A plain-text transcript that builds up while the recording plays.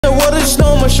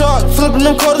I'm a shark. Flipping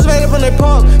them quarters right up in their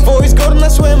park. Voice golden, I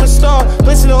swear I'm a star.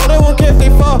 Placing the order, won't care if they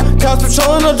fall. Cops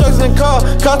patrolling, no drugs in the car.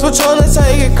 Cops patrolling, that's how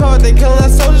you get caught. They killing that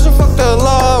soldiers who fuck the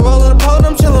law. Rolling a pod,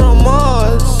 I'm chilling on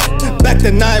Mars. Back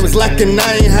then I was lacking,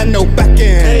 I ain't had no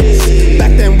backing.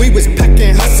 Back then we was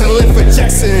packing, hustling for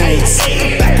Jacksons.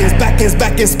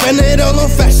 Backins, spend it all on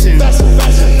fashion.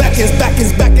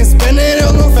 Backins, spend it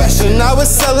all on fashion. I was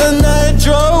selling that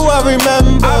dro, I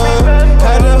remember.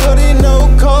 Had a hoodie, no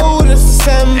code, it's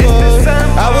December.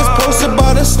 I was posted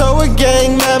by the store with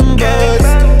gang members.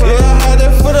 Yeah, I had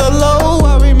it for the low,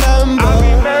 I remember.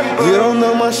 You don't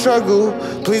know my struggle,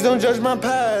 please don't judge my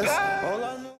past. All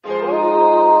I know.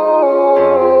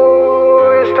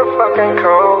 Ooh, it's the fucking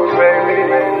cold, baby.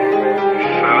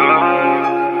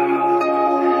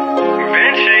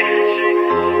 Vinci,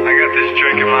 I got this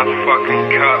drink in my fucking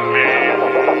cup, man.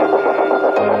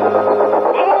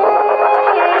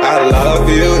 I love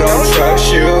you, don't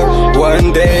trust you.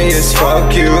 One day it's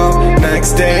fuck you.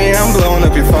 Next day I'm blowing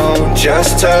up your phone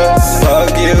just to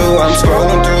bug you. I'm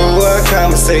scrolling through our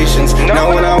conversations,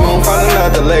 knowing I won't find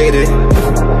another lady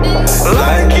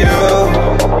like you.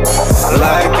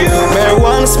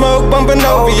 Marijuana smoke bumping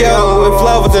over yo. If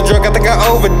love was a drug, I think I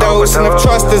overdosed. And if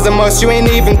trust is a must, you ain't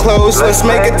even close. Let's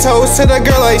make a toast to the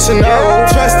girl I should know.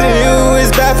 Trusting you is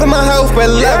bad for my health, but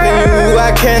loving you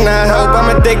I cannot help. I'm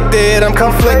addicted, I'm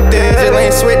conflicted. Your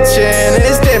lane switching,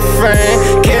 it's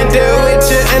different. Can't deal with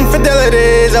your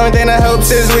infidelities. Only thing that helps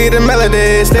is we the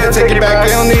melodies. They'll take it back,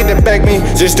 they don't need to beg me.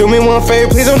 Just do me one favor,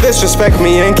 please don't disrespect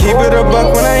me. And keep it a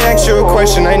buck when I ask you a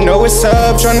question. I know it's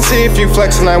up, trying to see if you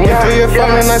flexing. I went through your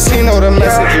phone and I seen all the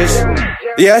messages.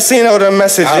 Yeah, I seen all the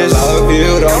messages. I love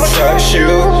you, don't trust you.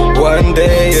 One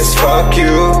day it's fuck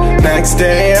you. Next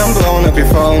day I'm blowing up your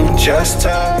phone just to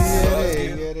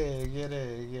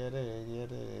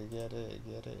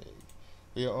Get it.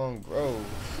 We're on Grove.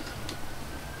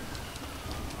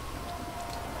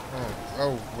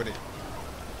 Oh, with it.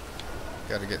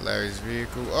 Gotta get Larry's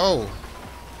vehicle. Oh!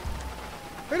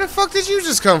 Where the fuck did you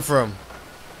just come from?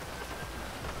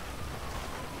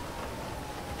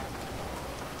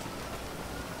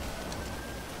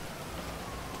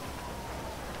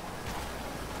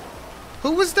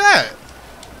 Who was that?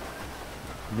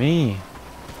 Me.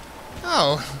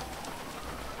 Oh.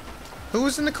 Who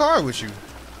was in the car with you?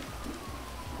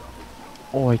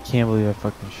 Oh, I can't believe I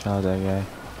fucking shot that guy.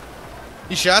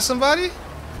 You shot somebody?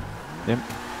 Yep.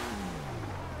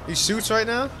 You shoots right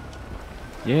now?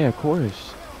 Yeah, of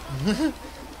course.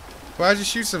 Why'd you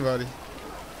shoot somebody?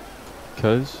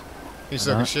 Cause. You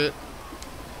sucking shit?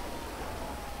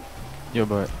 Yo,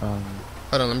 but Hold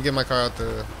on, let me get my car out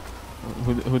the.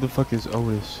 Who the fuck is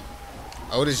Otis?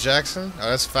 Otis Jackson? Oh,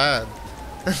 that's Fab.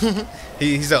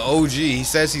 He's an OG. He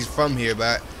says he's from here,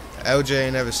 but LJ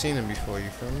ain't never seen him before. You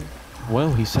feel me?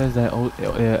 Well, he says that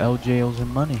LJ owes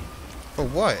him money. For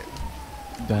what?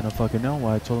 I don't fucking know.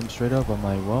 Why I told him straight up. I'm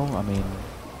like, well, I mean,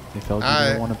 if LJ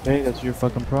don't want to pay, that's your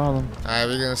fucking problem. Alright,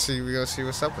 we're gonna see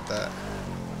what's up with that.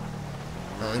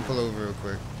 Now, let me pull over real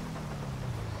quick.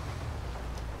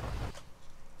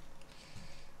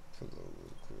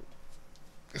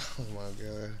 Oh my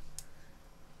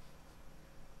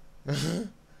god.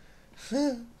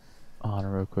 On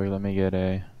real quick, let me get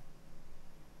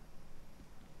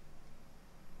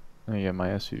my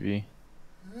SUV.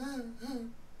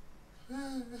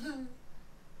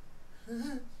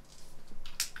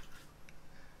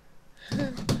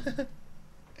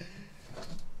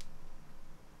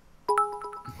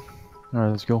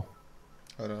 Alright, let's go.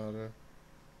 Hold on.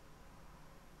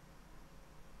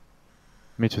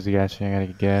 Me to the gas station, I gotta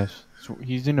get gas. So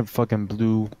he's in a fucking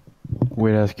blue,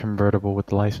 weird ass convertible with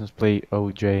the license plate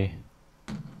OJ.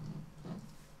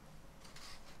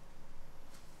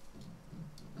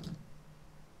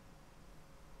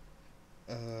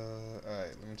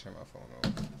 Alright, let me turn my phone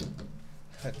on.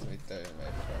 Let me turn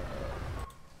my phone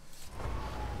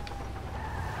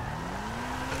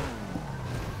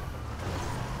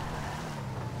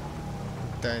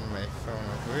on. Turn my phone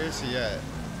on. Where is he at?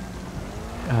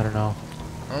 I don't know.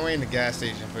 I'm waiting at the gas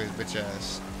station for his bitch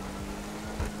ass.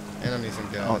 And I need some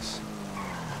gas.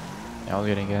 Yeah, I was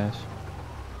getting gas.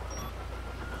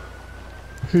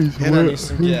 And I need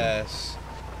some gas.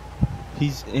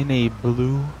 He's in a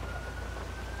blue.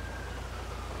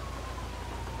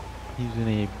 He's in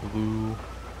a blue.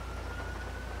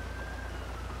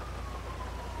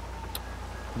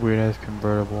 Weird ass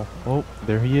convertible. Oh,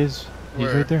 there he is. He's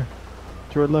Where? right there.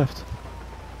 To our left.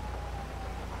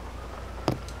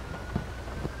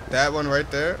 That one right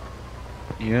there?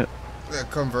 Yep. The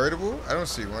convertible? I don't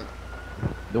see one.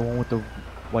 The one with the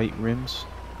white rims.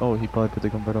 Oh, he probably put the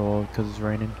convertible because it's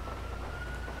raining.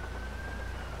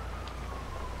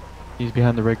 He's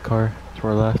behind the red car to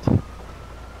our left.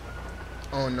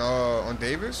 On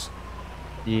Davis?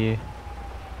 Yeah.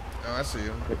 Oh, I see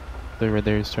him. They're right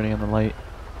there. He's turning on the light.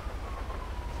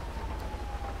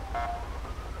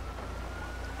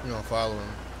 You gonna follow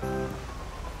him?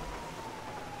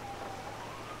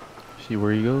 See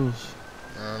where he goes.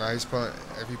 No, he's pulling.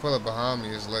 If he pull up behind me,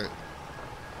 it's lit.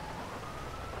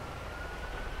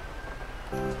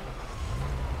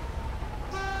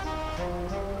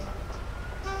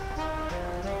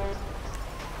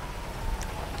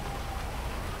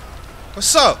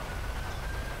 What's up?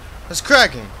 It's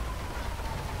cracking.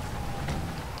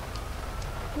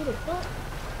 Who the fuck?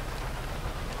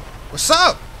 What's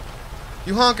up?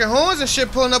 You honking horns and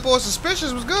shit, pulling up all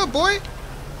suspicious. What's good, boy?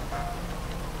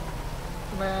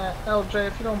 Man, LJ,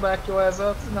 if you don't back your ass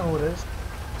up, you know who it is.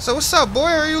 So what's up, boy?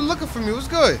 Are you looking for me? What's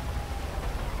good?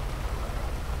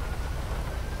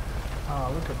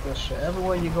 Oh, look at this shit.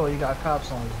 Everywhere you go, you got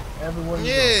cops on you. Everywhere you go.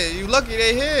 Yeah, you lucky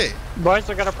they here. Boys,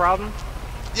 I got a problem.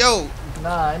 Yo,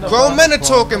 Nah, ain't no grown problem. men are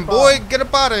talking, No boy. problem. Get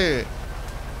up out of here.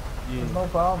 There's no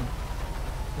problem.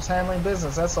 Just handling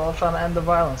business, that's all. Trying to end the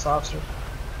violence, officer.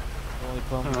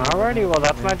 Alrighty, well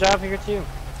that's my job here too.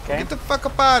 Okay. Get the fuck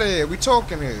up out of here. We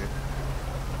talking here.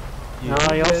 No,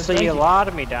 you'll Yes, thank see a you. lot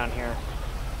of me down here.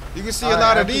 You can see All a right,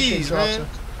 lot I of appreciate these, you, man.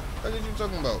 officer. What are you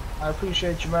talking about? I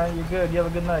appreciate you, man. You're good. You have a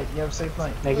good night. You have a safe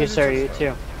night. Thank you, sir. You too.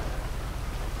 You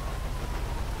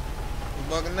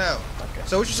bugging out. Okay.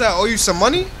 So what you say? I owe you some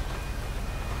money?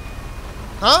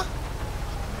 Huh?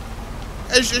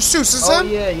 Hey, shoot, this Oh him?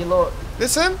 yeah,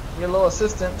 This him? your little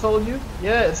assistant told you.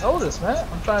 Yeah, it's Otis, man.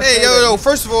 I'm trying to. Hey, say yo, that yo, you-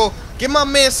 first of all, give my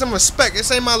man some respect.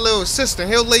 This ain't my little assistant.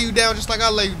 He'll lay you down just like I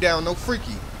lay you down. No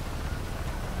freaky.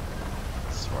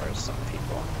 As far as some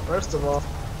people. First of all,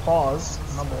 pause.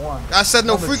 Number one. I said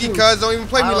no Number freaky, two, cuz. Don't even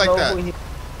play I me don't like know that. who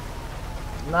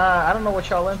he- Nah, I don't know what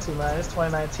y'all into, man. It's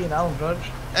 2019. I don't judge.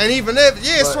 And even if,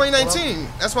 yeah, it's But, 2019.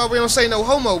 That's why we don't say no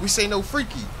homo. We say no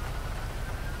freaky.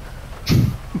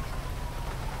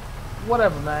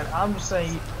 Whatever, man. I'm just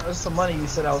saying, there's some money you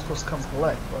said I was supposed to come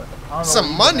collect, but I don't know.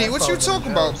 Some what money? you What you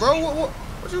talking about, bro?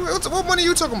 What money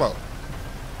you talking about?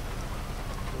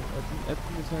 I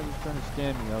think this man is trying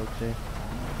to scam me, LJ.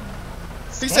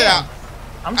 He said,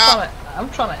 I'm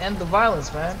trying to end the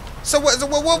violence, man. so what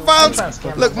trying violence? to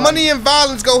scam Look, the money and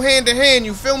violence go hand in hand,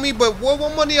 you feel me? But what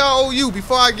money I owe you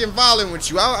before I get violent with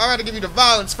you? I gotta give you the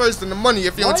violence first and the money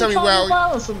if you Why don't tell me you where I trying owe to you.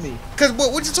 violence with me? Cause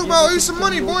what you talking about? I owe you some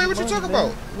money, boy. What you talking about?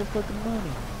 What fucking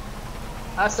money?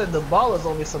 I said the ballers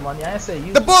owe me some money. I didn't say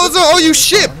you. The ballers don't owe you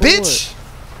shit, bitch.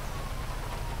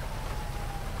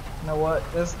 You know what?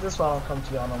 This why I don't come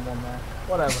to y'all no more, man.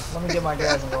 Whatever. Let me get my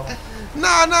gas and go home.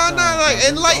 Nah, like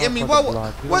enlighten me.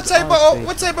 What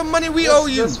type of money we owe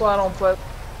you? This why I don't play.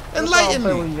 Enlighten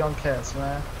play me. with you young cats,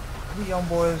 man. You young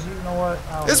boys, you know what?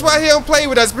 I don't That's know. why he don't play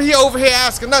with us, but he over here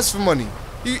asking us for money.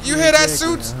 You hear that,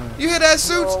 Suits? You hear that,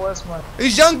 Suits? Oh, what's my-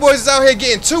 These young boys is out here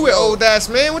getting to it, old ass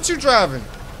man. What you driving?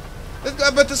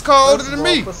 I bet this car older First than of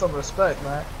all, me. Put some respect,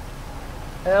 man.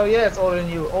 Hell yeah, it's older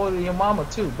than you. Older than your mama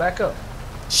too. Back up.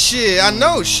 Shit, I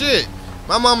know, shit.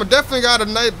 My mama definitely got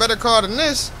a better car than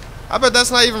this. I bet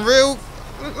that's not even real.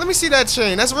 Let me see that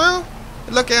chain. That's real?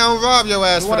 Look, I don't rob your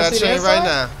ass You for wanna that see the chain right inside?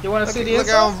 now. You want to see the Look, I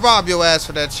inside? don't rob your ass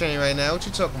for that chain right now. What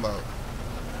you talking about?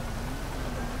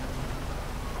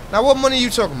 Now, what money you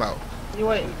talking about?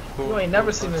 You ain't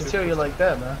never seen an interior like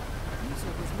that, man.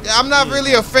 Yeah, I'm not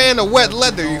really a fan of wet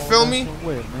leather, you feel me?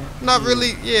 Not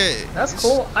really, yeah. That's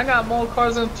cool. I got more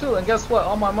cars than too, and guess what?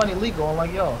 All my money legal,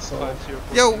 unlike y'all. So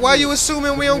Yo, why you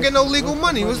assuming we don't get no legal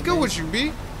money? What's good with you,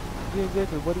 B? Yeah,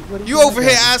 exactly. What You over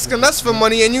here asking us for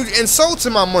money and you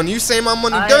insulting my money. You say my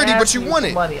money I dirty, ain't but you asking want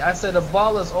for it. money. I said the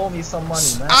ballers owe me some money,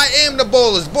 man. I am the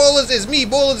ballers. Ballers is me.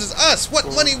 Ballers is us. What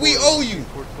money we owe you?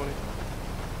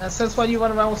 And since when you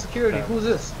run around with security? Who's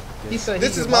this? He said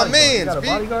This he's is a my bodyguard. You mans, got a B.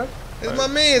 bodyguard? This is my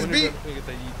man's, B.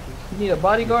 You need a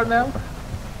bodyguard now?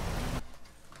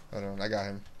 Hold on, I got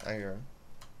him. I hear him.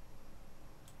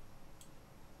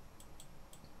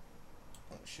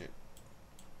 Oh, shit.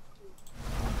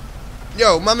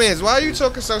 Yo, my mans, why are you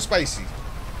talking so spicy?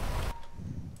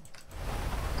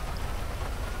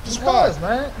 Just why? Because,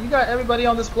 man, you got everybody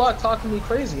on this block talking to me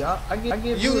crazy. I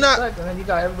give You you not- respect, and then you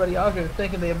got everybody out here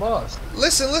thinking they're boss.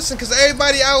 Listen, because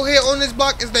everybody out here on this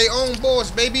block is their own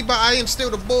boss, baby, but I am still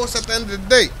the boss at the end of the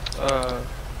day.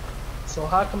 So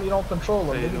how come you don't control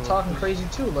them? They be talking crazy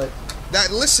too, like.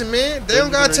 Listen, man, they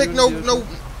don't gotta take no.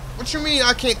 What you mean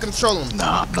I can't control them?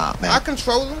 Nah, man. I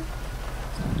control them,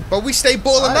 but we stay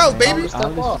balling out, baby.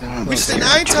 Step off. We stay.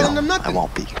 I ain't telling them I nothing.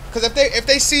 won't be. Cause if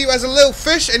they see you as a little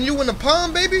fish and you in the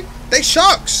pond, baby, they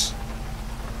sharks.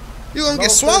 You gonna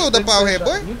get swallowed up out here,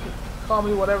 boy. call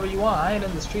me whatever you want. I ain't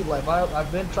in the street life. I've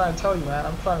been trying to tell you, man.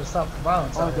 I'm trying to stop the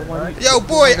violence out here, right? Yo,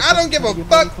 boy, I don't give a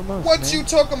fuck what you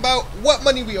talking about. What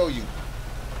money we owe you?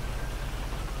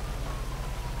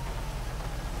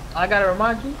 I gotta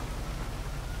remind you.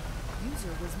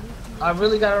 I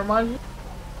really gotta remind you.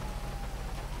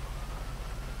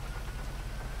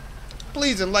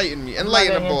 Please enlighten me. I'm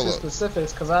Enlighten not the getting into baller.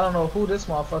 specifics because I don't know who this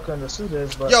motherfucker in the suit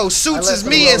is. But Yo, Suits I is let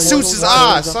me some and Suits is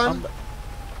locals- I, son.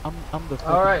 I'm the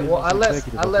fucking All right, well, business I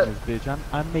executive let- of this bitch.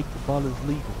 I make the ballers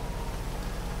legal.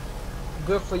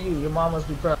 Good for you. Your mom must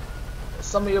be proud.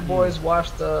 Some of your boys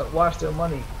washed their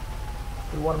money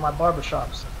through one of my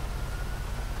barbershops.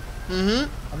 And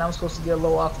I'm supposed to get a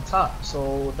little off the top.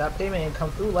 So that payment ain't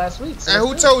come through last week. So And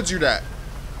who told you that?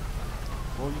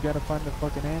 Well, you gotta find the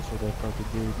fucking answer that fucking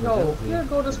dude. Yo, here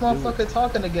go this motherfucker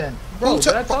talking again. Bro,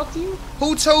 did I talk to you?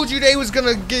 Who told you they was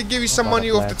gonna give you some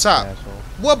money off the top?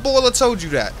 What baller told you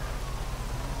that?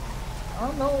 I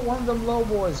don't know. One of them low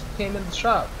boys came in the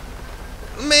shop.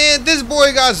 Man, this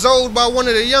boy got zold by one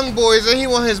of the young boys and he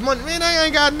want his money. Man, I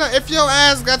ain't got nothing. If your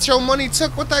ass got your money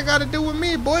took, what that got to do with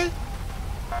me, boy?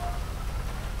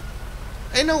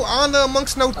 Ain't no honor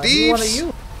amongst no thieves.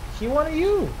 He one of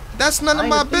you. That's none of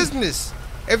my business.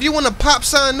 If you want to pop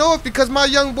something off because my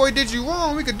young boy did you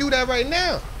wrong, we could do that right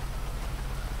now.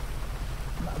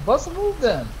 Bust a move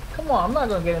then. Come on, I'm not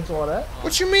gonna get into all that.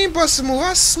 What you mean bust a move?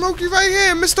 I smoke you right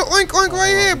here, Mr. Oink Oink right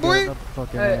here, boy.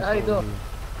 Hey, how you doing?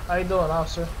 How you doing,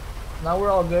 officer? Now we're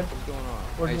all good. What's going on?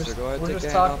 We're Hey, just, sir, go ahead, we're take just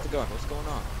the hand talking. off the gun. What's going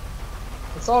on?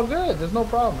 It's all good. There's no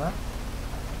problem, man.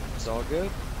 It's all good?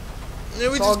 Yeah,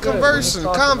 we It's all just good. conversing, We're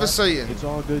just talking, conversating. It's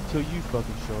all good till you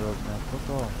fucking show up, man.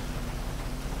 Fuck off.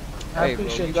 I Hey, bro,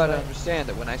 appreciate you gotta man. understand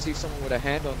that when I see someone with a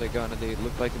hand on their gun and they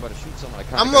look like they're about to shoot someone, I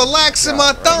kinda I'm gotta relaxing shoot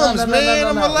my the shot, right? thumbs, No, man.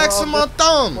 I'm We're relaxing all my good.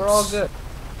 thumbs. We're all good.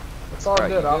 It's all Alright,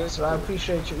 good, you good? officer. I Cool.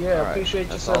 appreciate you. Yeah, I Alright, appreciate your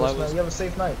that's all I service, man. was- You have a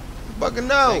safe night. Fucking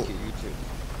no. Thank you, you too.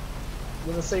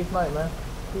 You have a safe night, man.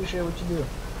 Appreciate what you do.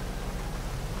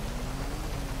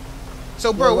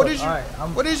 So, bro, Yo, what look, is you? alright,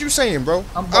 what is you saying, bro?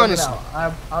 I'm bugging Honestly,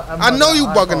 out. I'm I know bugging you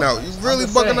out. bugging I out. You apologize. really I'm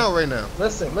just bugging saying. out right now.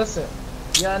 Listen.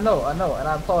 Yeah, I know, and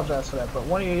I apologize for that. But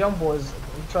one of your young boys,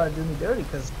 he tried to do me dirty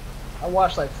because I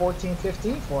watched like 14,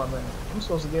 15 for him, and I'm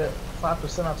supposed to get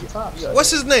 5% off the top. So What's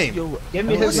his name? give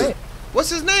me his name. What's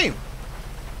his name?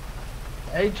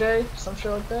 AJ, some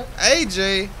shit like that.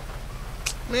 AJ.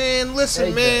 Man,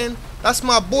 listen, AJ. man. That's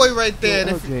my boy right there. Yo,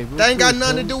 and if, LJ, real that ain't got quick,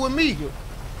 nothing to bro. do with me.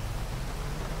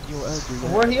 Yo, LJ,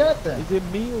 Well, where he at then? is it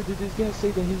me or did this guy say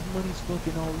that his money's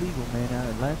fucking all legal,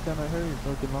 man? Last time I heard,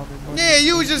 fucking laundering money. Yeah,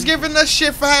 you was just giving us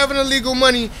shit for having illegal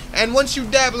money, and once you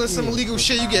dabble in some Yeah, illegal that's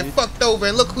shit, you get right. fucked over.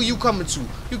 And look who you coming to.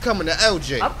 You coming to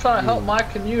LJ. I'm trying to help my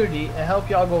community and help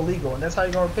y'all go legal, and that's how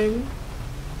you gonna repay me?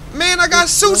 Man, I got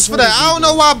suits for that. I don't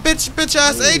know why bitch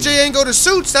ass AJ ain't go to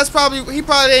suits. That's he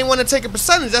probably ain't want to take a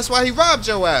percentage. That's why he robbed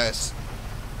your ass.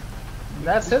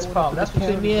 That's his problem. That's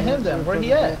between me and him then. Where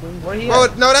he at? Where he Bro,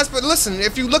 at? no, but listen,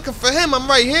 if you looking for him, I'm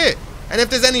right here. And if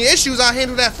there's any issues, I'll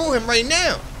handle that for him right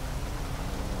now.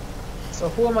 So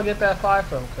who am I get that 5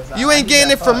 from? Cause You I ain't need getting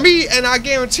that it from 5. me, and I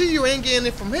guarantee you ain't getting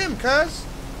it from him, cuz.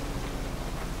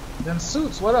 Then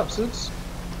Suits, what up, Suits?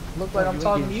 Look like I'm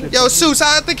talking to you. Yo, Suits,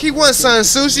 I think he wants something,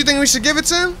 Suits. You think we should give it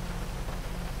to him?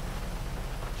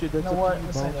 Shit, You that's know up to what? you,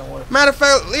 This boss. ain't gonna work. Matter of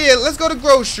fact, yeah, let's go to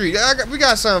Grove Street. We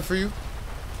got something for you.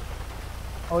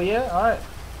 Oh yeah? Alright.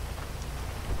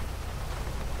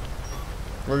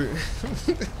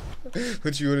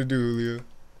 What you want to do, Julio?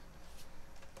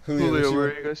 Julio, where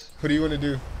are you guys? What do you want to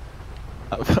do?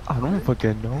 I don't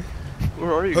fucking know.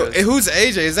 Where are you guys? Who's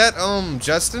AJ? Is that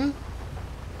Justin?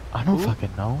 I don't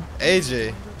fucking know.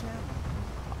 AJ.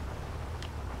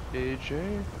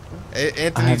 AJ?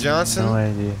 Anthony Johnson? No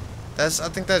idea. I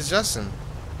think that's Justin.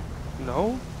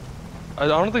 No? I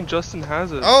don't think Justin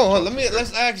has it. Oh,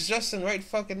 let's ask Justin right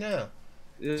fucking now.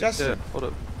 Yeah, Justin. yeah, hold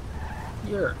up.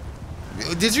 Yeah.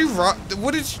 Did you rock?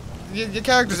 What did your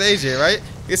character's AJ, right?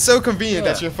 It's so convenient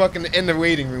that Yeah. you're fucking in the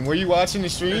waiting room. Were you watching the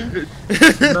stream?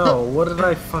 No, what did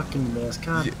I fucking miss?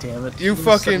 God damn it. You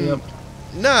fucking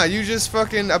nah. You just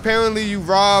fucking apparently you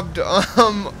robbed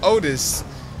Otis.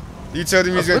 You told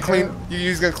him he was gonna clean. You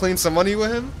was gonna clean some money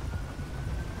with him.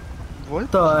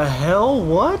 What the hell?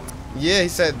 What? Yeah, he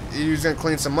said he was gonna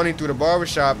clean some money through the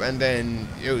barbershop, and then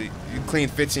you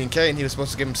cleaned 15K, and he was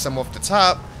supposed to give him some off the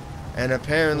top, and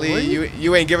apparently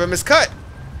you ain't give him his cut,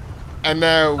 and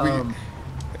now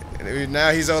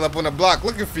now he's all up on the block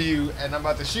looking for you, and I'm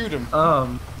about to shoot him.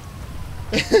 What?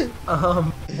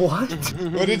 What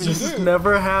did you do?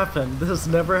 Never happened. This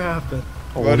never happened.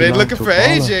 Well, they looking for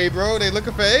AJ, bro. They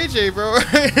looking for AJ, bro.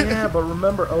 Yeah, but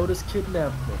remember Otis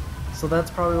kidnapped me. So that's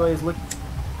probably why he's looking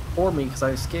for me, because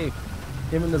I escaped.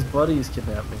 Him and his buddies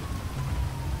kidnapped me.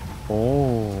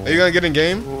 Oh. Are you gonna get in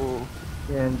game? Whoa.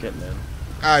 Yeah, I'm getting in.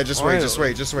 Alright, just wait,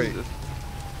 just wait.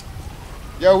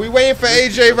 Yo, we waiting for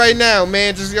AJ right now,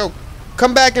 man. Just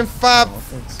come back in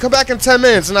come back in 10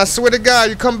 minutes, and I swear to God,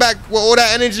 you come back with all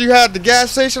that energy you had at the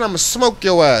gas station, I'ma smoke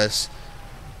your ass.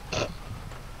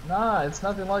 Nah, it's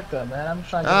nothing like that, man. I'm just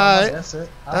trying to get my money. That's it.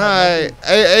 Alright.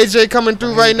 AJ coming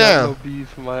through right now. No beef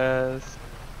for my ass.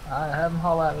 I have him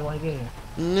holler at me when he get here.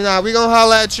 Nah, we gonna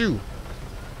holler at you.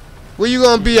 Where you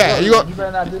gonna be at? You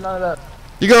better not do none of that.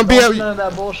 You gonna be Don't do none of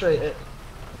that bullshit.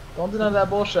 Don't do none of that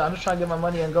bullshit. I'm just trying to get my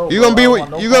money and go. You gonna be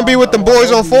with them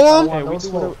boys on forum?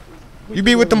 You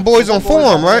be with them boys on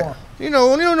forum, right? You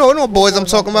don't know boys I'm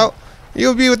talking about.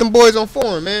 You'll be with them boys on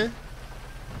forum, man.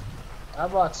 I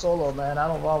rock solo, man. I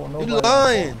don't rock with nobody. You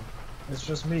lying. It's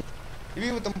just me. You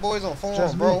be with them boys on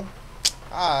forum, bro.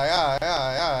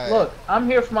 Alright. Look, I'm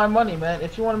here for my money, man.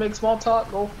 If you want to make small talk,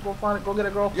 go find it. Go get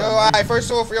a girlfriend. Yo, alright. First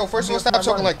of all, stop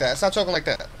talking like that. Stop talking like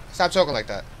that. Stop talking like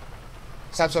that.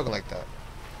 Stop talking like that.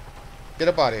 Get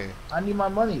up out of here. I need my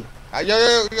money.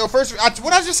 Yo, first,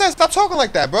 what I just said, stop talking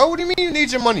like that, bro. What do you mean you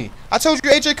need your money? I told you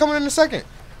AJ coming in a second.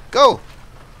 Go.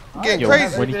 You're getting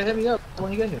crazy. Hit me up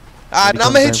when you get here. Alright,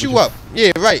 I'm gonna hit you up.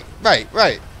 Yeah, right. Yeah,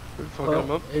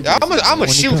 I'm gonna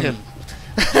shoot him.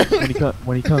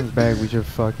 when he comes back, we just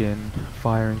fucking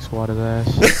firing squad his ass.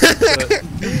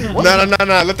 No.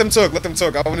 Let them talk.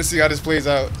 I wanna see how this plays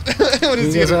out. I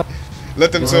wanna see it.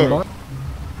 Let them talk.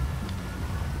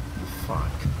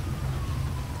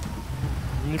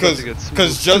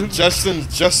 Cause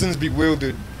Justin's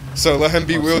bewildered. So let him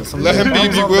be bewildered. Let him be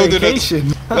bewildered.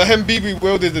 Let him be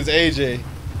bewildered as AJ.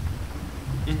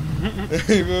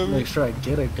 Make sure I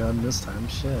get a gun this time.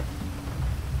 Shit.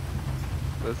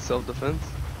 That's self-defense.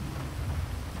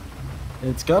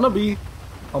 It's gonna be.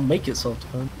 I'll make it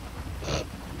self-defense.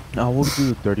 I will do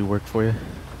the dirty work for you.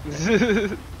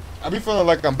 I be feeling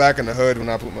like I'm back in the hood when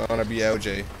I put my on a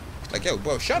BLJ. Like, yo,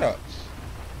 bro, shut up.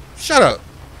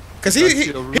 Cause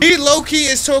he low-key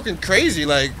is talking crazy.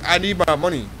 Like, I need my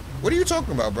money. What are you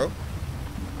talking about, bro?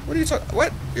 What are you talking?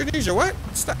 What? You need your what?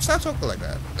 Stop talking like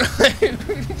that.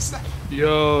 Stop.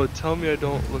 Yo, tell me I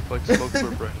don't look like Smoke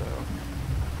Burp right now.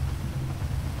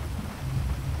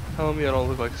 Tell me I don't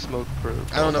look like Smoke Burp.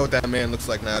 I don't know what that man looks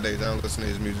like nowadays. I don't listen to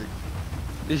his music.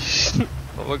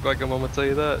 I look like him, I'm gonna tell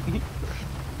you that.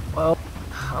 Well,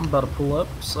 I'm about to pull up,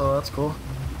 so that's cool.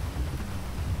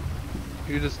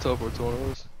 You can just teleport to one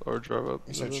of us, or drive up.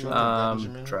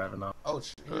 Driving up. Oh,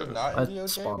 you're not I in DOJ?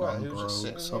 spawned on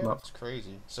Rogue, so I'm not. That's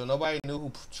crazy. So nobody knew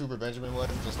who Trooper Benjamin was?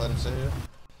 Just let him sit here?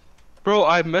 Bro,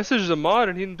 I messaged the mod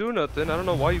and he didn't do nothing. I don't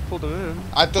know why you pulled him in.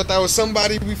 I thought that was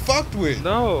somebody we fucked with.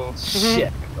 No.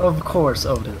 Shit. Of course,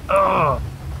 Odin. Ugh.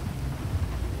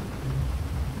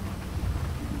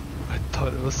 I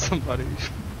thought it was somebody.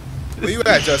 Where you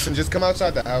at, Justin? Just come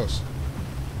outside the house.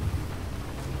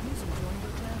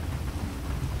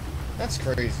 That's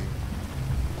crazy.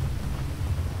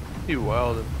 You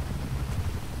wildin'.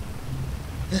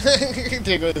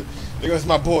 There goes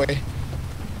my boy.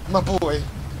 My boy.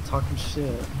 Talking shit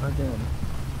again.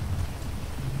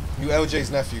 You LJ's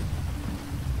nephew.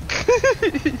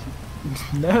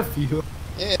 Nephew?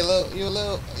 Yeah, you're a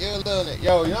little.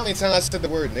 Yo, you know how many times I said the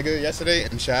word nigga yesterday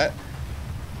in chat?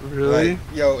 Really? Like,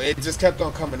 yo, it just kept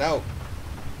on coming out.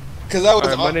 Cause I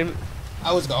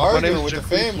was arguing with the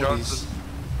families.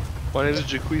 My name is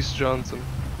Jaquise Johnson.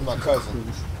 My cousin.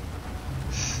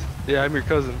 Yeah, I'm your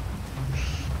cousin.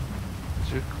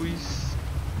 Jaquise.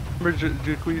 Remember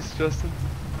Jaquise, Justin?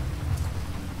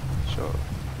 Shut up.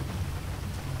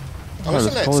 Oh, what's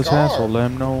in that call his scar? asshole,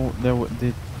 let him know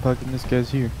that fucking this guy's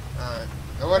here. Alright.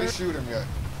 Nobody shoot him yet.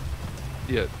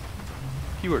 Yet.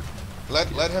 Keyword. Let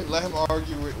him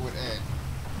argue with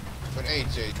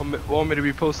AJ. Want me to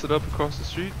be posted up across the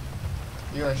street?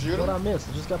 You gonna shoot him? What I missed?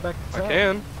 I just got back to town. I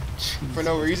can. For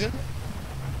no reason?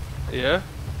 Yeah.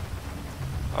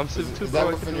 I'm Civ 2, bro.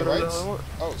 I can do whatever the hell I want.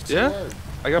 Oh, yeah? Word.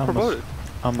 I got promoted.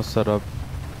 I'm gonna set up.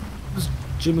 Who's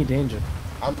Jimmy Danger?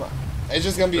 It's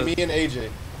just gonna be me and AJ.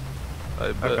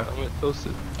 I bet. Okay. I'm gonna toast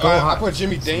it. I put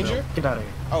Jimmy Danger? Get out of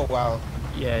here. Oh, wow.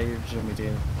 Yeah, you're Jimmy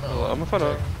Danger. Oh, I'm gonna find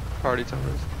a party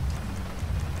timer.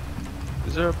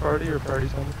 Is there a party or party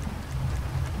timer?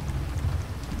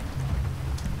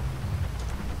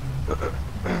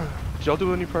 Did y'all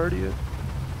do any party yet?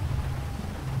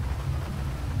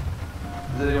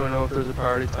 Does anyone know if there's a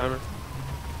party timer?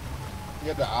 You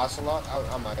got the Ocelot?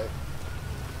 I might.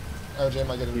 LJ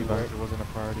might get a new break. It wasn't a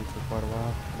party for quite a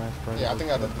while. Last party. Yeah, I think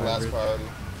I did the last party.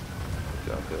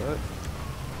 Okay, I'll do that.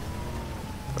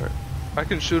 Alright. I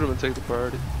can shoot him and take the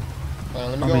priority.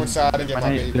 Let me go inside and get my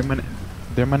baby.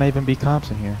 There might not even be cops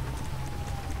in here.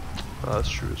 That's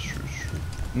true, it's true, it's true.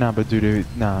 Nah, but dude,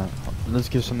 nah. Let's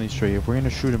get something straight. If we're gonna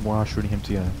shoot him, we're all shooting him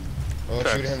together. We'll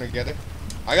shoot him together.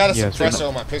 I got a Yeah, suppressor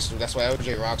on my pistol. That's why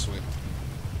OJ rocks with.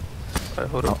 Alright,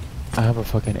 hold up. I have a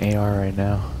fucking AR right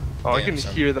now. Oh, I Damn, can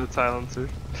son. hear that silencer.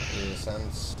 Yeah,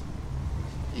 sons.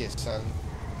 Yes, son.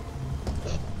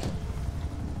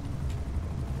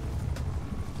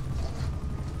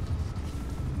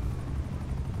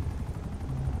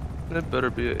 That better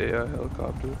be an AI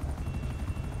helicopter.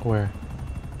 Where?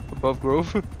 Above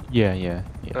Grove? Yeah.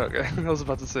 Okay, I was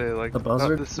about to say, like, The not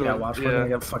buzzard? this Yeah, one. watch, we're gonna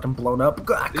get fucking blown up.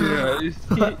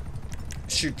 Yeah.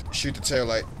 Shoot the tail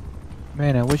light.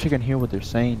 Man, I wish I could hear what they're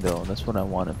saying though. That's what I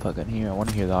want to fucking hear. I want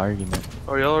to hear the argument.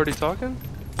 Are y'all already talking?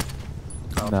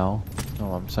 No,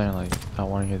 I'm saying like I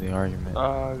want to hear the argument.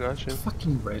 Ah, gotcha.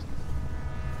 Fucking right.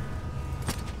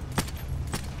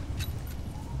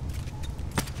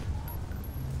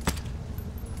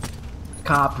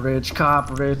 Cop rich.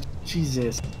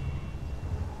 Jesus.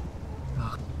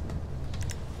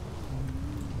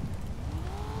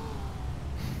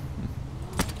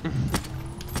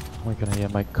 We're gonna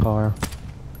get my car.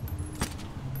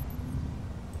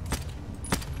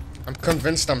 I'm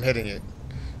convinced I'm hitting it.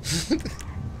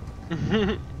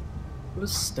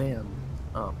 Who's Stan?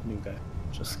 Oh, new guy.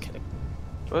 Just kidding.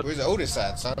 Where's Otis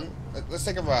at, son? Let's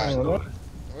take a ride.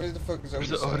 Where the fuck is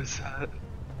Where's Otis the at? Otis at?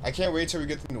 I can't wait till we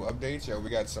get the new updates. Yo, we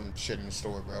got some shit in the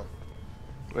store, bro.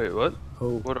 Wait, what?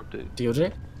 Oh. What update?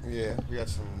 DOJ? Yeah, we got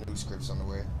some new scripts on the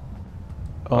way.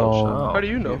 Oh, How do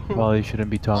you know? probably shouldn't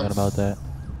be talking about that.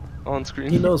 On screen?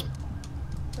 He knows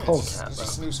It's Polecat,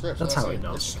 just bro. new scripts. That's how he it.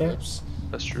 knows, It's okay? scripts.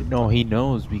 That's true. No, he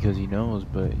knows because he knows,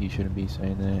 but he shouldn't be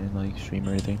saying that in like stream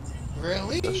or anything.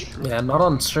 Really? That's true. Yeah, not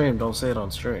on stream. Don't say it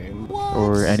on stream. What?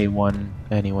 Or anyone,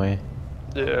 anyway.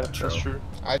 Yeah, True. that's true.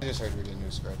 I just heard we get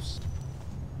new scripts.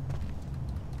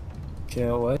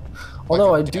 Can't wait.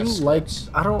 Although I do death like, scripts.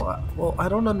 I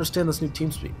don't understand this new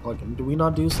TeamSpeak plugin. Do we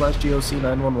not do /GOC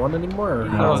 911 anymore? Or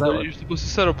how No, does that work? you're supposed to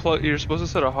set a plug. You're supposed to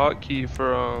set a hotkey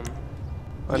for a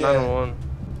Yeah. 911.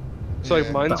 So like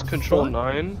Yeah. mine's The control fuck?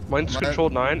 9. Mine's Mine- control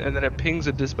 9, and then it pings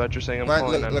a dispatcher saying I'm Right,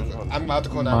 calling look, 911. I'm about to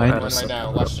call Mine 911 is- right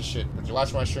now. Watch this shit.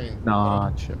 Watch my stream.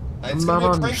 Nah, shit. It's I'm gonna not be a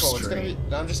on prank your call. It's gonna be. stream.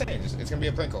 No, I'm just saying. It's gonna be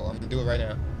a prank call. I'm gonna do it right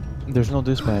now. There's no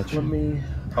dispatch. Let me.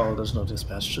 Oh, there's no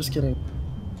dispatch. Just kidding.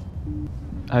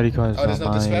 How do you call it? Oh, there's no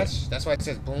Not my- dispatch. That's why it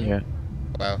says boom. Yeah.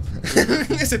 Wow.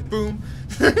 It said boom.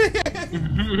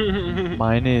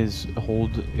 Mine is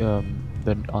hold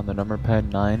on the number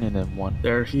pad 9 and then 1.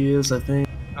 There he is, I think.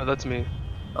 Oh, that's me.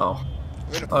 Oh.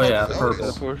 Where the Oh, fuck yeah, is purple.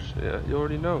 Otis? Of course. Yeah, you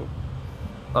already know.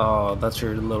 Oh, that's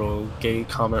your little gay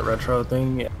comment retro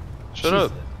thing. Yeah. Shut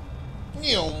up.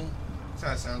 Neom. That's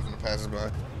how it sounds when it passes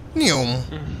by.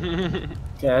 Neom.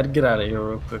 Yeah, I'd get out of here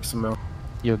real quick, Samil.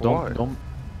 Yo, Why? don't.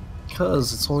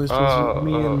 Cause it's only supposed to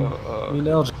be me and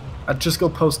LJ. I'd just go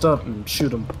post up and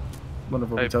shoot him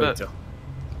whenever we I tell you bet. to.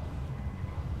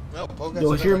 No, Polecat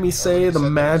You'll said hear that, me like, say already the said that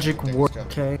magic something was word,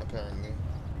 coming, okay? Apparently.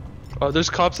 Oh, there's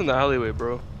cops in the alleyway,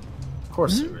 bro. Of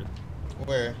course you would.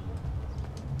 Where?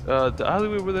 The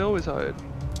alleyway where they always hide.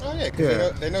 Oh yeah, 'cause Yeah.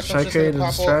 they know Should I something's create gonna a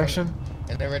pop distraction? off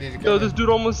and they're ready to Yo, go. this dude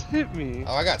almost hit me.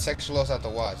 Oh, I got sexual loss out the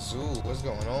watch. Ooh, what's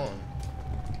going on?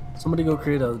 Somebody go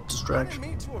create a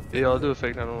distraction. Yeah, I'll do a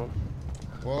fake 911.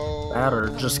 Whoa. That or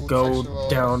just go sexual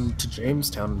loss. down to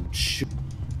Jamestown and shoot.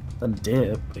 Then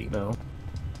dip, you know.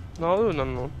 No, I'll do a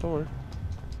 911. Don't worry.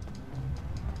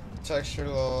 Texture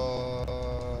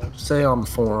loss. Say on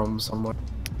forums somewhere.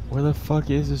 Where the fuck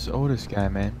is this Otis guy,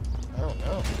 man? I don't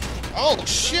know. Oh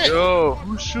shit! Yo,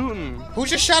 who's shooting? Who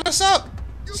just shot us up?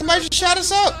 Somebody just shot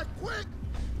us up.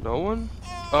 No one?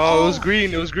 Oh, it was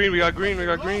green. It was green. We got green. We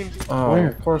got green. Oh, Where?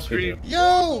 of course we Green. do.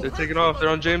 Yo, They're taking off. They're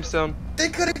on Jamestown. they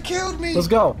could have killed me. Let's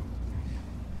go.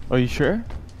 Are you sure?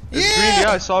 It's green.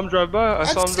 Yeah, I saw him drive by. I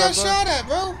saw him just got drive by. shot at,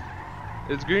 bro.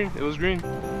 It's green. It was green.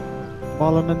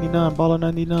 Baller 99, baller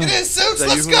 99. Get in suits. that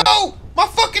Let's you, Huma? go. My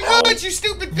fucking hood, you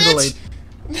stupid Mutilate.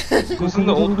 bitch. Who's in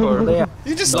the old car? Yeah.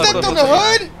 You just No, stepped no, on no, the no.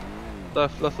 hood.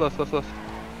 Left, left, left, left, left.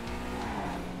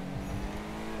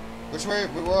 Which way?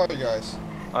 Where are you guys?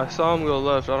 I saw him go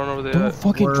left. I don't know where they Don't at.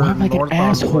 fucking We're drive like an northbound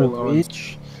asshole, Orleans.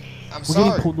 Rich. I'm We're sorry.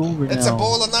 getting pulled over It's now. a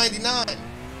bowl of 99.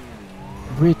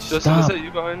 Rich, Justin, is stop. that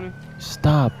you behind me?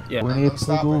 Stop. Yeah, We're gonna I'm get pulled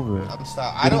stopping. over. I'm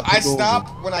stopping. We're gonna I pull stop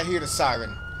over. when I hear the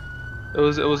siren. It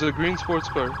was a green sports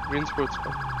car. Green sports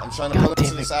car. I'm trying to God pull into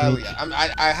damn this it, alley. Rich.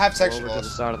 I have sexual Over to the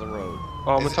loss. side of the road.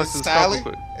 Oh, I'm gonna Is talk to this this cop alley? real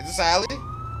quick. Is this alley?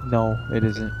 No, it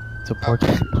isn't. It's a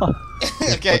parking lot.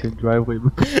 Okay. Fucking driveway.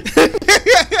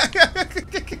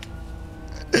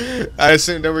 I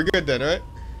assume that we're good then, right?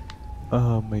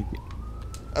 Oh my god.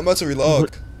 I'm about to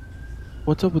relog.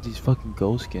 What's up with these fucking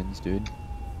ghost skins, dude?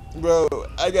 Bro,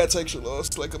 I got texture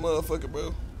lost like a motherfucker,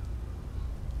 bro.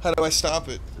 How do I stop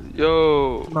it?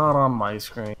 Yo. Not on my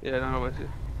screen. Yeah, not on my screen.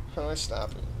 How do I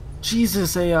stop it?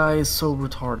 Jesus, AI is so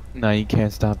retarded. No, you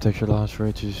can't stop texture loss,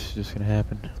 Rich. It's just gonna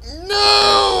happen.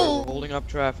 No! We're holding up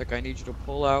traffic. I need you to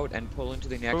pull out and pull into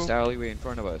the next alleyway in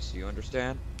front of us. You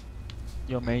understand?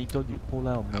 Yo, man, you told you to pull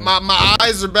out, man. My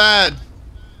eyes are bad.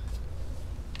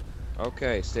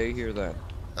 Okay, stay here then.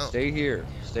 Oh. Stay here.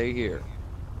 Stay here.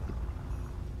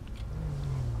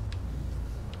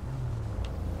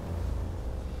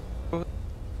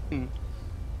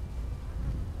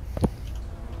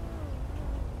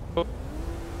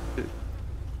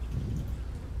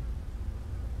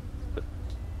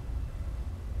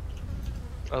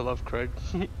 I love Craig.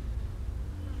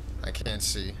 I can't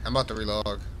see. I'm about to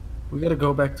relog. We gotta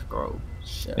go back to Grove.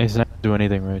 Shit. It's not gonna do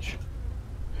anything, Rich.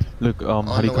 Look, how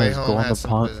do you guys go on the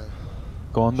pause?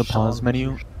 Go on the pause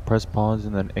menu, press pause,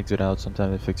 and then exit out.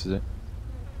 Sometimes it fixes it.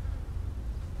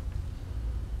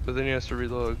 But then he has to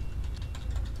reload.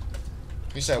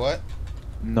 You said what?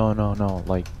 No.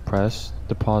 Like, press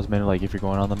the pause menu, like if you're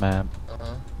going on the map,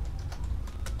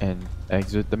 and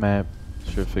exit the map.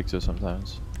 Should fix it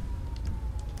sometimes.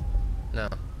 No.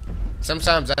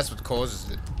 Sometimes that's what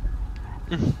causes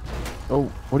it. Oh,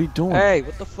 what are you doing? Hey,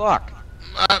 what the fuck?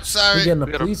 I'm sorry. We're getting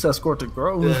a police escort to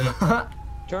Grove.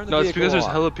 Turn the No, it's vehicle because there's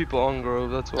off. hella people on Grove.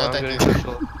 That's why No, I'm thank getting you.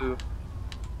 control too.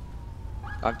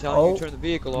 I'm telling you, turn the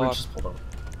vehicle Rich off. just pulled up.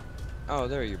 Oh,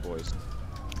 there you boys.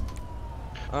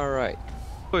 Alright.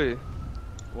 Wait.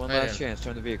 One Man. last chance,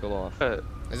 turn the vehicle off.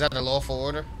 Is that a lawful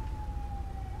order?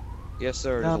 Yes,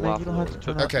 sir. Nah, It is a man, you don't lawful have to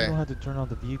order. turn Okay. You don't have to turn on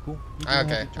the vehicle. You don't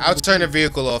Okay. have to I'll turn the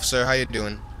vehicle. vehicle off, sir. How you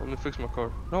doing? Let me fix my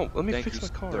car. No, let me Thank fix you, my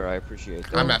car. sir. I appreciate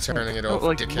that. I'm not turning it No, off,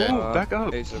 like, dickhead. move. Back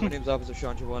up. Hey, sir. My name's Officer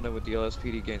Sean Giovanna with the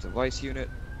LSPD Gangs and Vice Unit.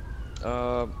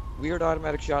 We heard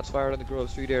automatic shots fired on the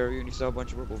Grove Street area, and you saw a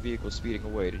bunch of purple vehicles speeding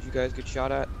away. Did you guys get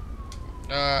shot at?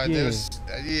 There was,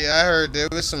 yeah, I heard there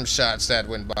was some shots that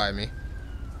went by me.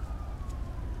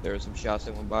 There were some shots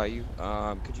that went by you.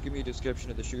 Could you give me a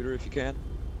description of the shooter if you can?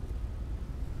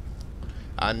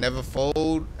 I never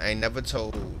fold, I ain't never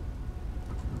told.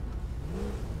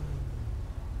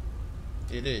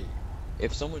 It is.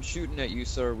 If someone's shooting at you,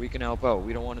 sir, we can help out.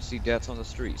 We don't want to see deaths on the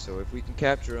street. So if we can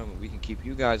capture them, we can keep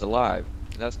you guys alive.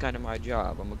 And that's kind of my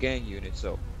job. I'm a gang unit,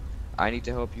 so I need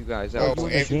to help you guys out. Oh,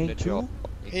 If and- shooting at y'all.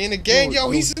 He in the gang, yo,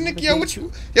 he's in the yo, what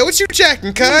you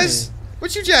jacking, cuz?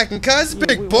 What you jacking, cuz?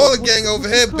 Big baller gang over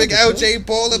here, big LJ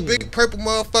baller, big purple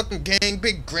motherfucking gang,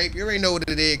 big grape. You already know what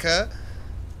it is, cuz.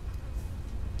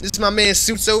 This is my man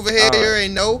Suits over here, you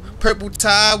already know. Purple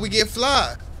tie, we get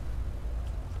fly.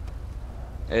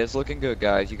 Hey, it's looking good,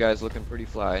 guys. You guys looking pretty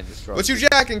fly in this truck. What you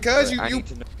jacking, cuz? I need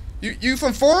to know. You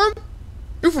from Forum?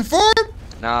 You from Forum?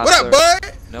 Nah, What sir. up,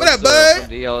 bud? No, What up, sir, bud? I'm from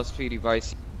the LSPD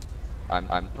Vice.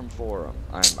 I'm from Forum.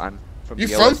 I'm from You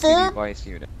the from LSPD Forum? Vice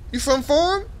Unit. You from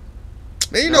Forum?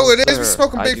 Man, you No, know what it is. We sir.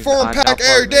 smoking I big do- Forum I'm not pack part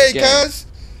every of the day, gang. cuz.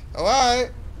 Oh,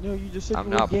 alright. No, you just said I'm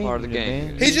you were not a gang part of the unit, gang.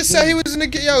 man. He just said he was in the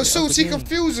gang. Yo, Suits, he gang.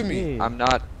 confusing me. Yeah. I'm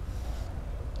not.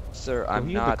 Sir, I'm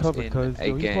he not undercover, in cuz. a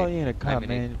Yo, he gang. probably ain't a cop, I'm in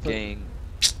man. a gang.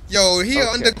 Yo, he an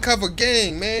Okay. undercover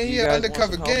gang, man. He You an guys want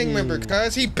undercover some gang help? member, Yeah.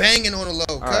 cuz. He banging on the low,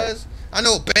 Alright. cuz. I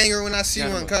know a banger when I see one,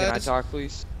 Gentlemen, can I cuz. talk,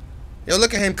 please? Yo,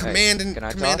 look at him commanding can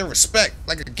I commanding talk? respect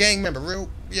like a gang member, real.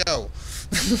 Yo.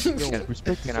 Can,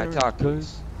 Respect can the I sir, talk,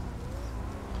 cuz.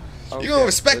 please? You gonna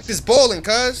respect this bowling,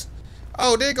 cuz.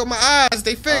 Oh, there go my eyes.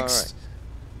 They fixed.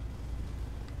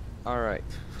 Alright.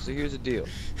 So here's the deal.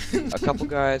 A couple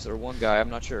guys, or one guy, I'm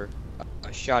not sure,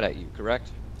 shot at you, correct?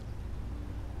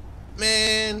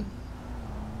 Man.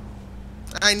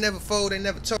 I ain't never fold, ain't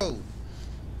never told.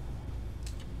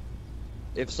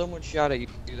 If someone shot at you,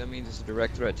 that means it's a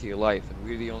direct threat to your life, and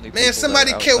we're the only Man, people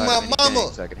somebody that are killed outside of my any mama.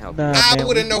 gangs that can help Nah, you. I man,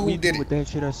 wouldn't we- know who we did deal it. with that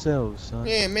shit ourselves, son.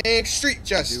 Yeah, man, street Do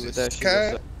justice, with that shit cuz.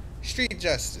 yourself. Street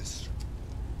justice.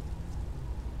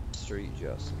 Street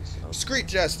justice. Okay. Street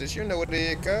justice, you know what it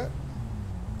is, cuz.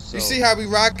 So, You see how we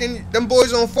rocking? Them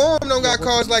boys on Forum don't got what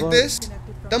cars the like fuck? this.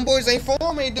 Them boys ain't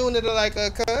Forum ain't doing it like a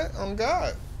cut. On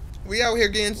God. We out here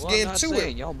getting well, I'm getting not to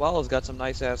saying it. y'all ballers got some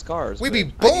nice ass cars. We but be I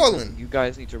need to- ballin'. You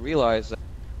guys need to realize that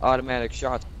automatic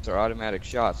shots are automatic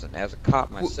shots, and as a cop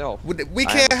myself, We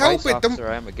I am can't a help vice it. Them,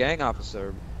 officer, I am a gang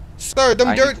officer. sir, them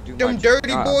I need to do my dirty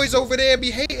job. boys over there be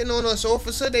hating on us,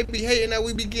 officer. They be hating that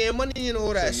we be getting money and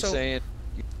all that. So So, you're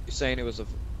saying it was a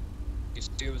you say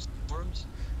it was forms?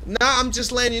 nah, I'm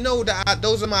just letting you know that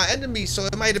those are my enemies. So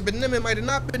it might have been them, it might have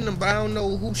not been them, but I don't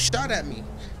know who shot at me.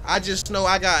 I just know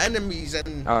I got enemies,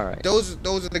 and Alright. those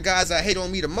are the guys that hate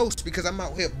on me the most because I'm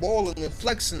out here balling and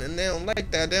flexing, and they don't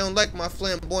like that. They don't like my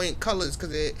flamboyant colors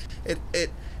because it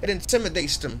It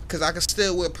intimidates them, cause I can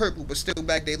still wear purple but still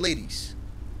back their ladies.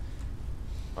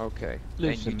 Okay.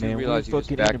 Listen, and you do man, realize we're you just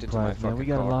fucking backed into my Enterprise, man. fucking We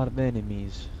got car. a lot of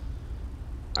enemies.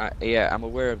 Yeah, I'm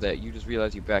aware of that. You just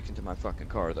realized you backed into my fucking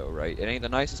car, though, right? It ain't the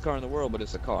nicest car in the world, but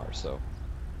it's a car, so.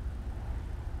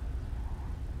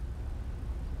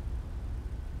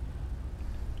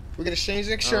 We're gonna change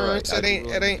the insurance. Right,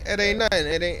 It ain't nothing.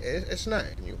 It's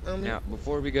nothing. You know what I mean? Now,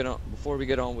 before we get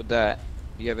on with that,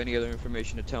 do you have any other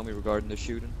information to tell me regarding the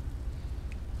shooting?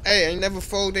 Hey, ain't never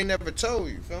fold, they never told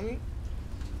you. Feel me?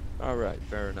 All right,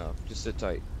 fair enough. Just sit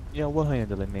tight. Yeah, we'll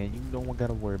handle it, man. You don't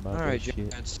gotta worry about All that right, shit.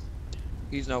 gents.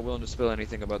 He's not willing to spill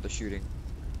anything about the shooting.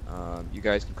 You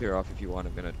guys can clear off if you want.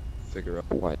 I'm gonna figure out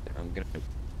what I'm gonna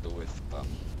do with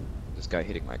this guy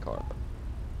hitting my car.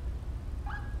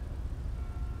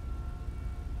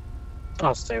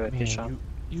 I'll stay with you, Man, Sean.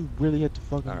 you really had to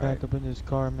fucking All back right. up in this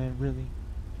car, man. Really?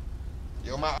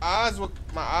 Yo, my eyes All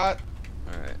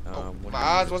right. my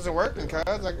eyes wasn't working, cuz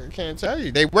I can't tell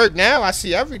you. They work now. I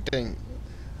see everything.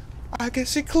 I can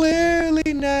see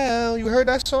clearly now. You heard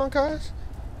that song, cuz?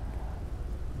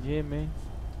 Yeah, man.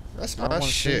 That's I my wanna sing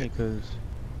shit. it 'cause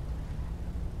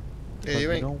Yeah,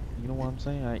 you ain't. you know what I'm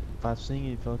saying? If I sing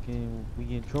it, fucking, we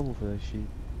get in trouble for that shit.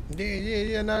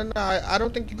 Yeah. No. I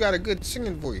don't think you got a good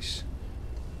singing voice.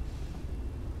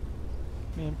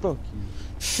 Man, fuck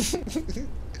you.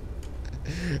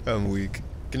 I'm weak.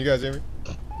 Can you guys hear me?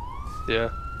 Yeah,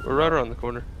 we're right around the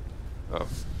corner. Oh.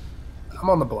 I'm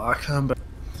on the block. I'm back.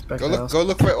 Go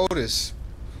look for Otis.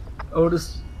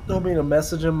 Otis told me to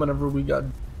message him whenever we got.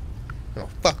 Oh,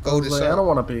 fuck I was Otis. like, I don't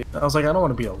want to be. I was like, I don't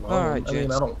want to be alone. Alright, I mean,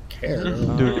 gents. I don't care.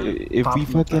 Dude, if Pop we in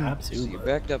the fucking... tab too, So you but-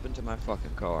 backed up into my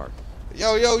fucking car.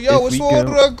 Yo, If what's we all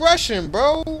go- the aggression,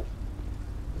 bro?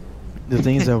 The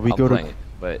thing is that we I'm go to... playing,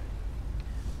 but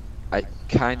I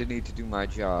kind of need to do my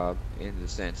job in the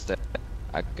sense that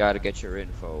I gotta get your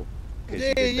info. 'Cause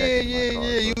you did back into my car,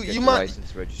 so let's get You your mind?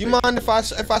 license, You registration, mind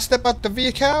if I step out the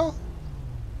vehicle?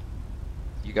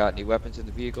 You got any weapons in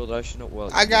the vehicle that I should know? Well,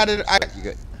 I got it. You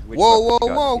got, which Whoa, weapons you got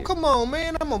in the vehicle? come on,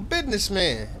 man. I'm a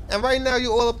businessman, and right now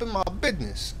you all up in my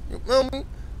business. You feel me?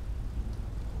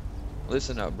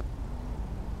 Listen up, bro.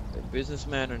 A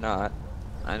businessman or not,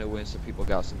 I know when some people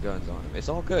got some guns on them. It's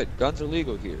all good. Guns are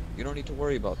legal here. You don't need to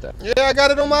worry about that. Yeah, I got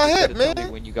it on my You just hip, gotta tell me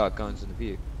man. when you got guns in the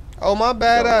vehicle. Oh, my You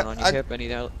bad. got one on your hip, any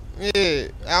that? Yeah,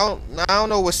 I don't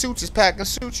know what suits is packing.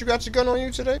 Suits, you got your gun on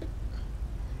you today?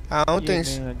 I don't think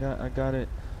so. man, I got it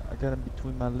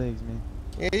between my legs, man.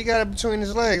 Yeah, he got it between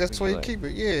his legs. That's where Between you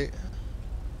your keep it. Yeah.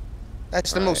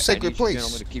 That's the Alright, most sacred I need you place.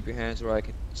 gentlemen to keep your hands where I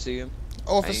can see them.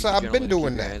 Officer, I've been doing Keep your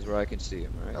that. hands where I can see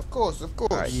them, alright? Of course.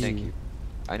 Alright, thank you.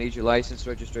 I need your license,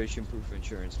 registration, proof of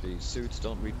insurance, please. Suits,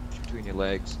 don't reach between your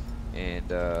legs. And,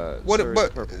 sir,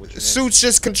 it's purple. What's your name? Suits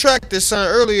just contracted son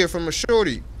earlier from a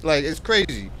shorty. Like, it's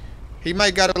crazy. He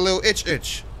might got a little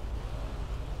itch.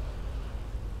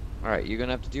 Alright, you're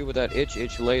gonna have to deal with that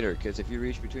itch later, because if you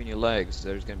reach between your legs,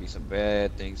 there's gonna be some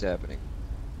bad things happening.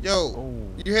 Yo,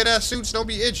 you hear that, Suits? Don't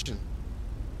be itching.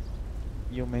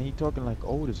 Yo, man, he talking like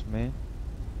Otis, man.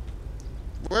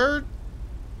 Word?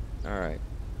 Alright.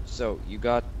 So, you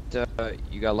got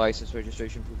license,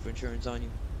 registration, proof of insurance on you?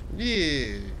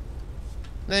 Yeah.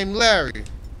 Named Larry.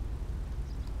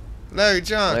 Larry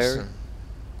Johnson. Larry?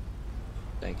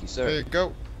 Thank you, sir. There you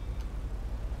go.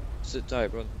 Sit tight,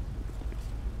 brother.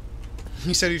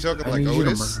 He said he's talking I like need you to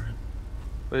Otis. murder.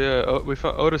 But yeah, we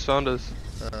found Otis found us.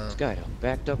 This guy done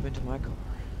backed up into my car.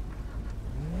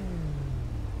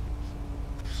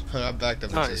 I backed up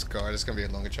into Nice. his car. It's gonna be a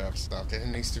longer traffic stop than it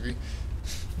needs to be.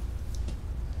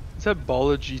 Is that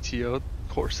Bala GTO? Of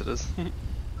course it is.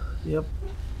 Yep.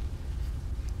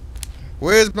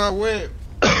 Where's my whip?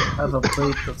 I have a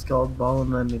plate that's called Ball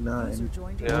 99.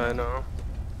 Yeah, I know.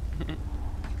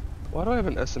 Why do I have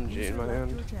an SMG in my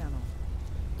hand?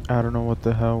 I don't know what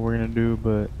the hell we're gonna do,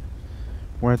 but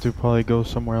we're going to probably go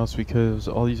somewhere else because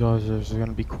all these officers are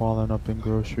gonna be crawling up in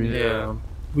groceries. Yeah.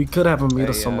 We could have him meet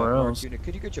us Hey, somewhere Mark else. Unit,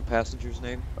 could you get your passenger's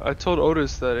name? I told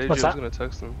Otis that AJ What's was that? gonna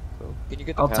text him. So. Can you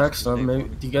get the I'll text passenger's him. name Maybe, for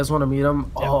me? do you guys want to meet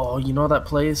him? Oh, you know that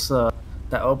place?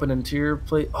 That open interior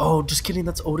place? Oh, just kidding.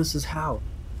 That's Otis's house.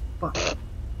 Fuck.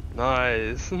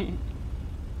 Nice.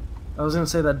 I was gonna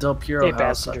say that Del Piero Hey, house,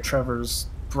 passenger. Trevor's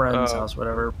friend's house,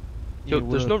 whatever. Yo, Yeah,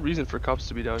 there's what no up? reason for cops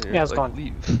to be down here. Yeah, it's like, gone.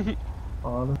 leave.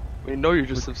 We know you're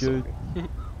just Look good. obstructing.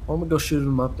 Why don't we go shoot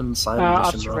him up inside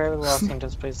Officer mission, Ray bro? with Los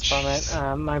Angeles Police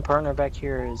Department. My partner back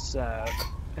here is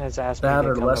has asked me That to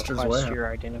or come Lester's request warehouse.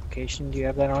 your identification. Do you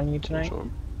have that on you tonight? Which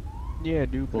one? Yeah,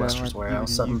 dude. But I don't have Lester's to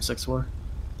warehouse, give it to you. 764.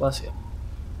 Bless you.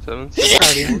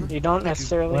 7? You don't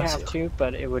necessarily Bless have to,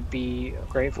 but it would be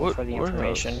grateful What for the warehouse?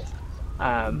 information.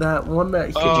 That one that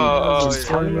he Could you just yeah.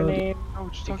 tell me your mode. name?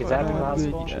 Could that be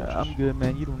possible? Yeah, I'm good,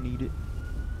 man. You don't need it.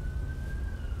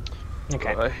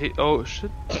 Okay. I hate. Oh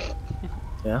shit.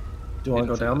 Yeah. Do you want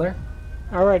to go down there?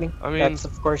 Alrighty. I mean, that's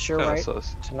of course your kinda right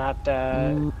sus. to not,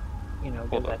 you know,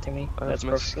 give that to me. I have That's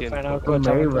my perfectly skin fine. I'll put go May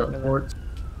tell him. report.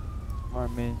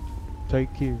 Alright, man.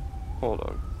 Take care. Hold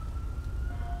on.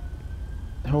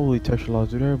 Holy Tesla,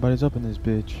 dude. Everybody's up in this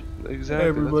bitch. Exactly.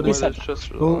 Everybody. That's why it's just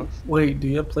for Oh, us. wait. Do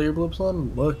you have player blips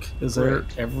on? Look, is there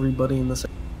Great. everybody in this?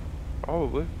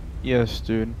 Probably. Yes,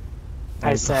 dude.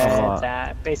 I said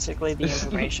that basically the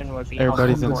information would be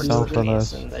Everybody's in important South to the of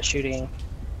us. case and the shooting,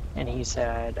 and he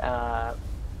said, I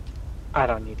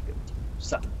don't need to give it to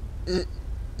you.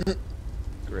 So.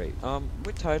 Great.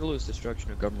 What title is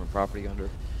destruction of government property under?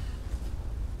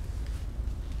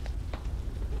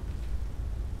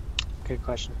 Good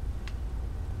question.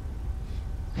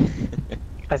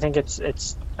 I think it's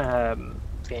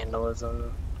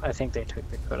vandalism. I think they took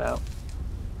the code out.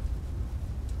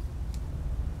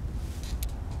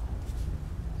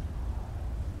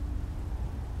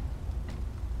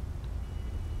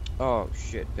 Oh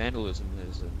shit, vandalism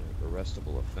is an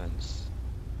arrestable offense.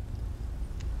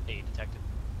 Hey, detective.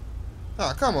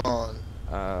 Oh, come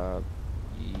on.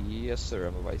 Yes sir,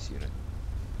 I'm a vice unit.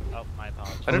 Oh, my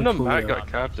apologies. I didn't know Matt got Can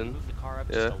captain. you move the car up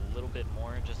Yeah. just a little bit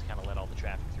more, just to kind of let all the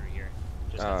traffic through here.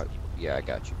 Just have some people. Yeah, I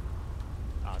got you.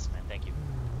 Awesome, man. Thank you.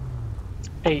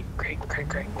 Hey, great.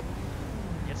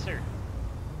 Yes, sir.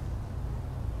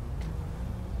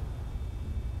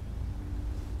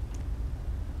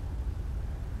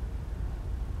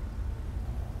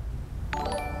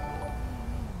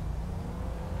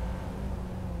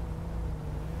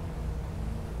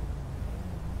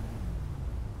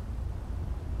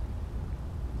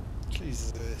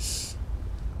 Jesus.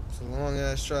 It's a long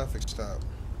ass traffic stop.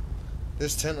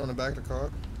 This tent on the back of the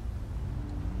car.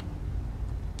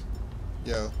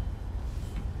 Yo.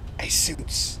 Hey,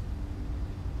 Suits.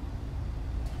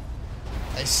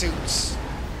 Hey, Suits.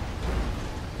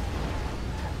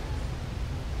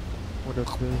 What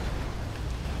up, dude?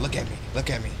 Look at me. Look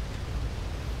at me.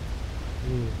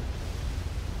 Yeah.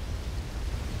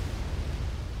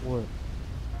 What?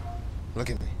 Look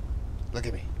at me. Look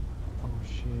at me. Oh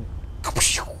shit.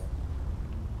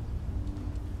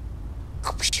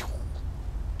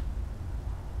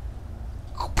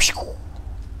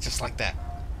 Just like that.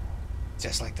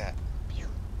 Just like that.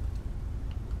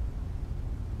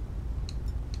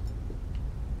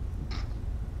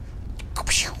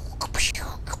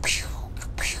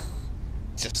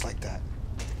 Just like that.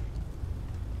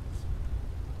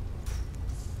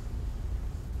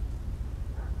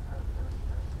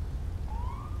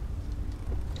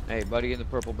 Hey, buddy in the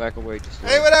purple, back away just a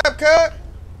Hey, little. what up, cut?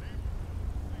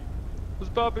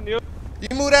 What's poppin', yo?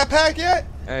 You moved that pack yet?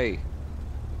 Hey.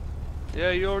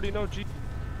 Yeah, you already know, G.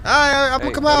 I'm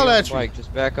gonna come out at you. Mike,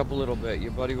 just back up a little bit.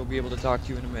 Your buddy will be able to talk to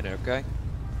you in a minute, okay?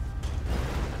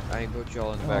 I ain't put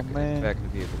y'all in the back of the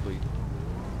vehicle, please.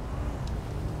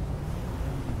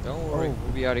 Don't worry,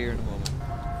 we'll be out of here in a moment.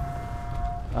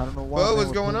 I don't know why. What man, was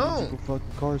we're going putting on? musical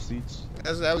fucking car seats.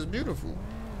 That was beautiful.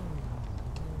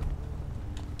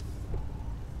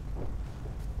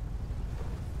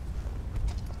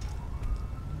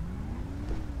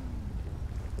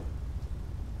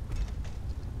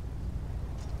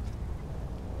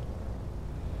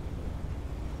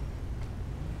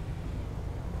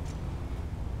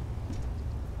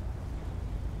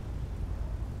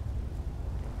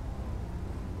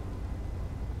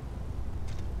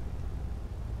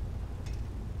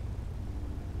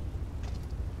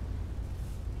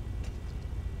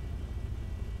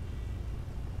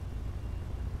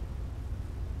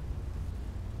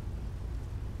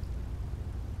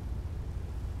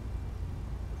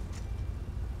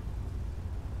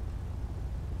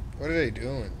 What are they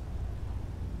doing?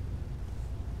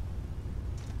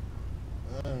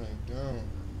 What are they doing?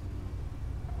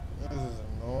 This is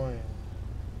annoying.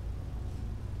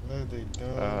 What are they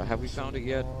doing? Have we found it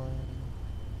yet?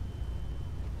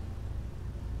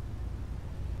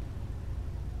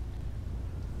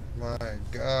 My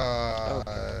God.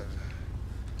 Okay.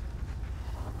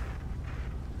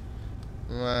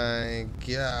 My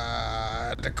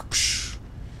God.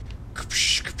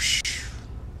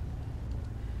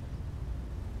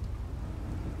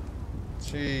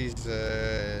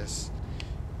 Jesus.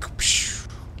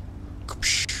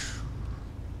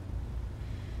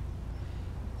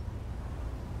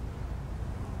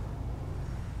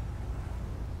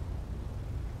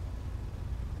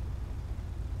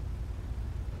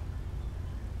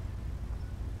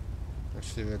 Let's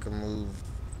see if I can move.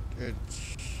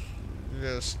 It's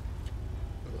just.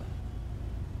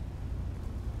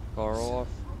 Car off.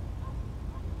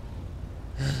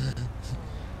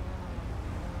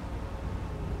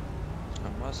 I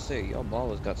must say, y'all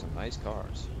ballers got some nice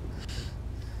cars.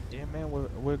 Yeah, man,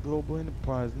 we're global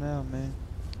enterprise now, man.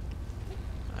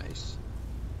 Nice.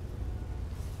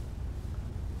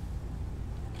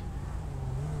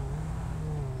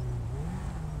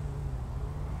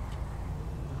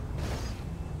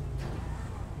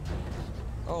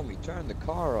 Oh, me turn the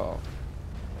car off.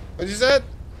 What you said?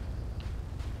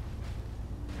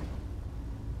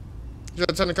 You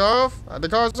gotta turn the car off? The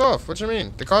car's off. What you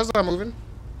mean? The car's not moving.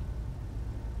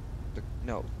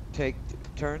 No,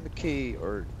 turn the key,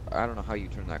 or I don't know how you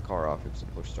turn that car off. If it's a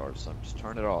push start or something, just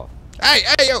turn it off. Hey,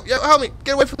 yo, help me!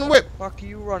 Get away from the whip! Fuck are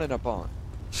you running up on?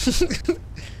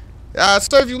 I'll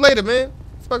serve you later, man.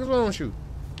 What the fuck is wrong with you?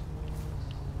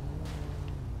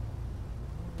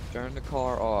 Turn the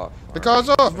car off. The car's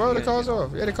off, bro. The car's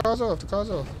off. Yeah, the car's off. The car's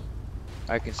off.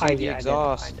 I can see the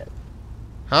exhaust.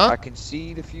 Huh? I can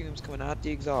see the fumes coming out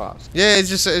the exhaust. Yeah, it's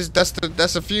just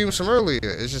that's the fumes from earlier.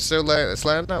 It's just still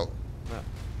sliding out.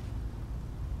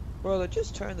 Brother,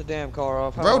 just turn the damn car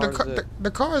off. How Bro, hard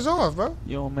the car is off, bro.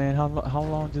 Yo, man, how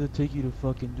long did it take you to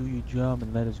fucking do your job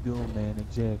and let us go, man?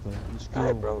 Exactly. Let's go.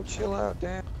 Alright, bro, chill out,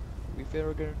 damn. We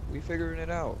figuring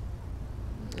it out.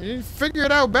 You figure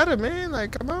it out better, man.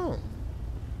 Like, come on.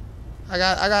 I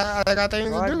got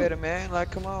things to do. Better, man. Like,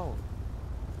 come on.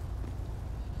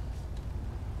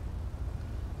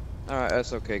 Alright,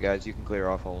 that's okay, guys. You can clear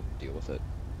off. I'll deal with it.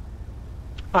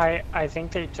 I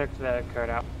think they took the code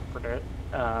out for the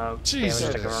damage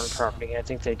to government property. I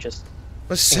think they just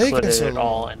included it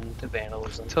all into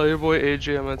vandalism. Tell your boy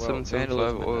AJ I'm at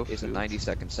 775 oil is a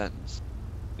 90-second sentence.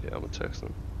 Yeah, I'm gonna text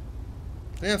him.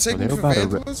 They gonna take me for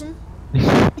vandalism?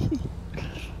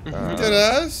 Did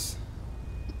us?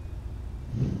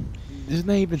 Isn't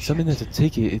that even something that's a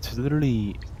ticket? It's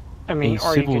literally. I mean,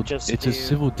 or you could just it's a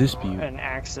civil dispute. An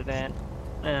accident,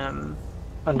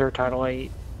 under Title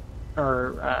 8,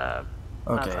 or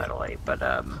not Title 8, but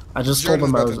I just told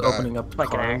them I was opening up the like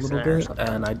car a little bit,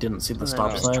 and I didn't see the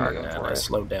stop sign, and I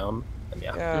slowed down. And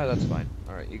Yeah, that's fine.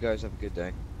 All right, you guys have a good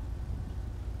day.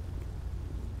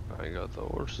 I got the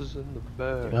horses in the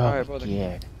back. All right, brother.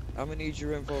 Yeah. I'm gonna need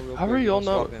your info real quick. How are y'all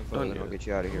not info, done then I'll yet? get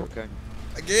you out of here, okay?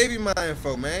 I gave you my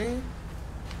info, man.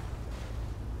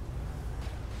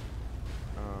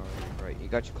 Right. You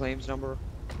got your claims number?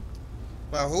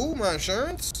 My who? My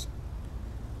insurance?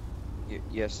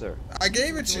 Yes, sir. I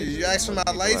gave it to you. You asked for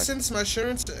my license, my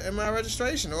insurance, and my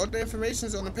registration. All the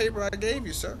information's on the paper I gave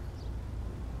you, sir.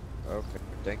 Okay.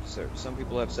 Thank you, sir. Some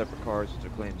people have separate cards with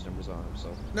their claims numbers on them,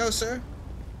 so. No, sir.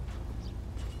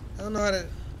 I don't know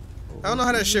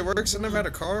how that shit works. I never had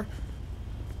a car.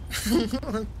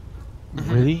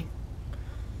 Really?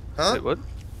 Huh? Wait, what?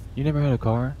 You never had a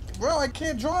car? Bro, I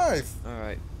can't drive.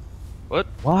 Alright. What?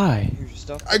 Why? Here's your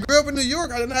stuff. I grew up in New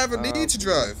York. I didn't have a need to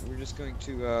drive. We're just going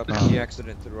to put the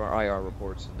accident through our IR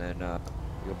reports, and then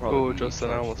you'll probably be Justin,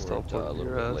 I charged almost for it a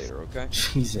little bit later, okay?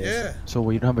 Jesus. Yeah. So,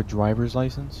 you don't have a driver's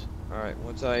license? Alright,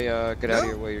 once I get out of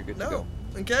your way, you're good to go.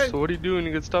 Okay. So what do you do when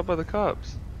you get stopped by the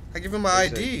cops? I give him my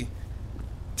ID.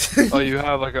 Oh, you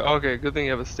have like a... Okay, good thing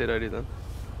you have a state ID then.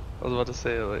 I was about to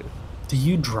say, like... Do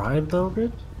you drive though,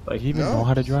 Rid? Like, you even know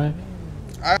how to drive?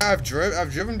 I've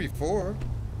driven before.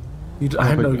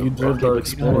 I know you drove the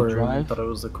but you know how to Explorer and drive? thought it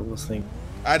was the coolest thing.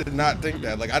 I did not think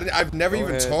that. Like, I've never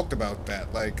even talked about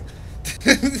that. Like,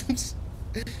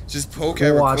 just poke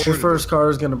at Watch, your recorded. first car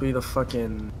is gonna be the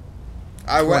fucking...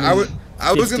 I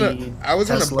was gonna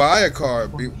Tesla. buy a car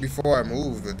before I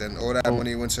moved, but then all that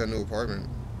money went to a new apartment.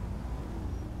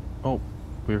 Oh,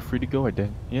 we're free to go, I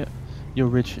think. Yeah. Yo,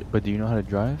 Rich, but do you know how to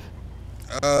drive?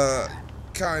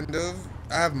 Kind of.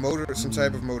 I have some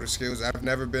type of motor skills. I've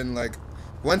never been like.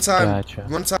 One time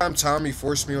Tommy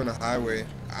forced me on the highway.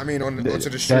 I mean, onto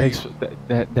the street.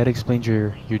 That explains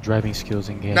your driving skills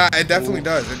in game. Nah, it definitely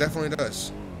does. It definitely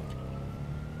does.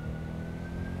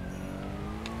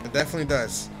 It definitely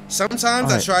does.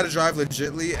 Sometimes I try to drive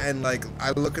legitly, and like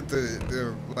I look at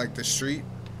the street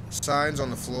signs on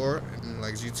the floor in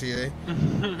like GTA,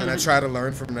 and I try to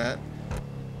learn from that.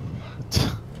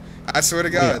 I swear to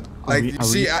God, I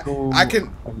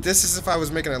can. This is if I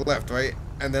was making a left, right,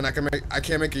 and then I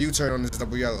can't make a U-turn on this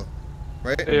double yellow,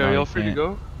 right? Hey, are y'all free to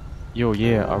go? Yo,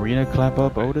 yeah, are we gonna clap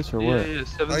up Otis or what? Yeah,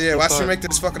 oh yeah, watch me make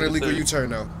this fucking illegal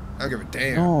U-turn though. I don't give a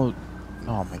damn. No,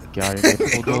 oh my God, you're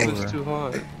getting pulled over. It's too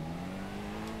high.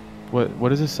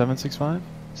 What is this? 765?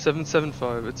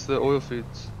 775. It's the oil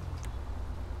feeds.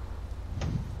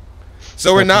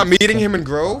 So we're not meeting him in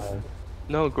Grove?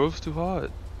 No, Grove's too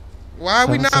hot. Why are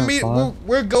we not meeting?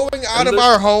 We're going out of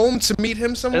our home to meet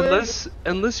him somewhere.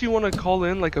 Unless you want to call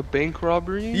in like a bank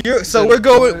robbery. So we're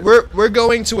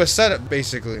going to a setup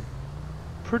basically.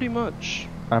 Pretty much.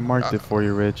 I marked it for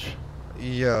you, Rich.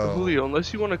 Yo. Julio,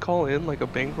 unless you want to call in like a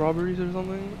bank robbery or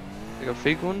something, like a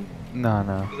fake one. No.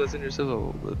 Because that's in your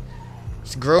civil. But...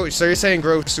 So you're saying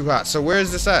Grove's too hot. So where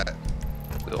is this at?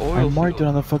 I marked it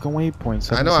on the fucking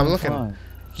waypoint. I know. I'm looking.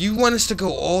 You want us to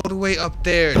go all the way up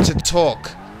there to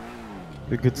talk?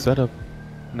 A good setup.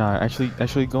 Nah,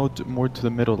 actually go more to the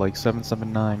middle, like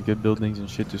 779. Good buildings and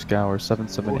shit to scour.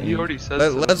 778. Well, he already said.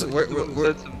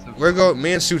 We're going.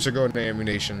 Me and Suits are going to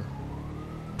ammunition.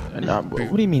 What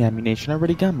do you mean ammunition? I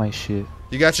already got my shit.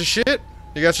 You got your shit?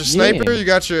 You got your sniper? You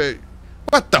got your...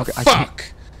 What the fuck?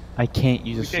 I can't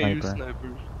use a sniper. Use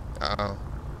snipers. Uh-oh.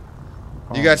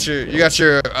 You got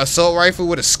your assault rifle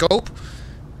with a scope?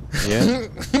 Yeah.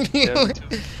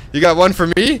 You got one for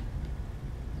me?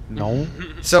 No.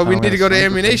 So we need to go to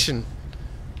ammunition.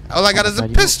 All I got is a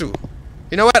pistol.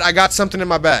 You know what? I got something in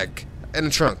my bag. In the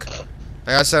trunk.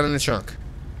 I got something in the trunk.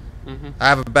 I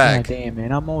have a bag. God damn,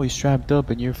 man. I'm always strapped up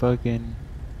and you're fucking...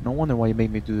 No wonder why you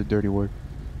make me do the dirty work.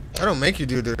 I don't make you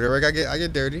do the dirty work. I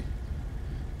get dirty.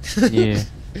 Yeah.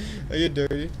 I get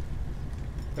dirty.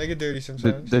 I get dirty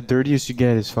sometimes. The dirtiest you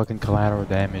get is fucking collateral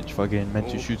damage. Fucking meant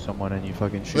to shoot someone and you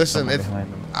fucking shoot someone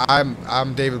behind them.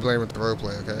 I'm David Blaine with the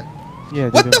roleplay, okay? Yeah,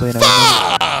 what David the Blaine,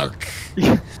 fuck?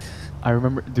 I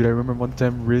remember one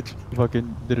time Rich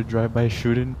fucking did a drive-by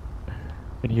shooting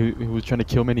and he was trying to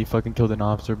kill me and he fucking killed an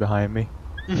officer behind me.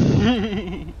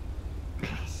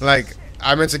 Like,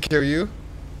 I meant to kill you?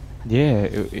 Yeah,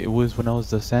 it was when I was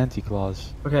the Santa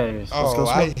Claus. Okay. Oh,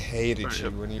 I hated you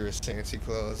when you were Santa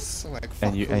Claus. I'm like,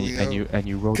 fuck and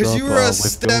you rode up because you were a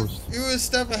step, Ghost. you were a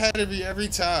step ahead of me every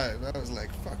time. I was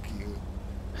like, fuck you.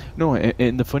 No,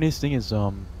 and the funniest thing is,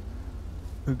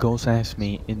 Ghost asked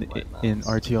me in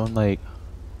RTO, I'm like,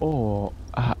 oh,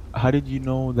 how did you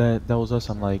know that was us?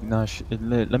 I'm like, nah,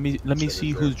 let me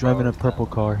see who's driving a purple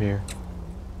car here.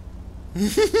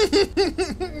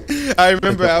 I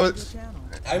remember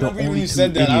I remember when you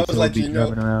said that. I was like, you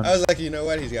know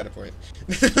what? He's got a point.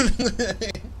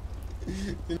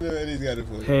 You know what? He's got a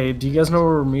point. Hey, do you guys know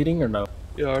where we're meeting or no?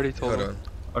 Yeah, I already told him.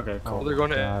 Okay, cool. Oh, they're going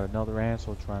to another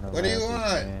asshole trying to. What do you want?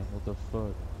 Man. What the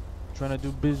fuck? Trying to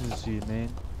do business here, man.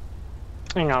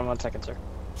 Hang on 1 second, sir.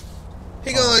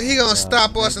 He gonna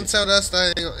stop us and tell us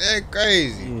that they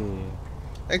crazy. Yeah.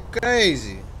 They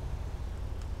crazy.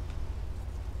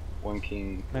 One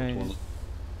king. Man,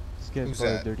 this guy's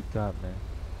called a dirty cop, man.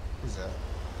 Who's that?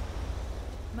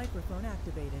 Microphone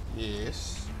activated.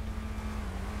 Yes.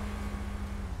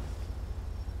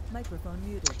 Microphone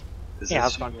muted. Yeah,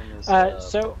 how's it going?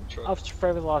 So, Officer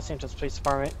Fred with the Los Angeles Police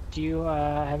Department, do you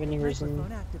have any reason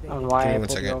on why I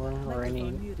pulled you over, or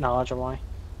any knowledge on why?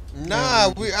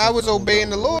 Nah, I was obeying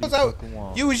the laws.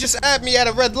 You was just at me at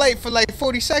a red light for like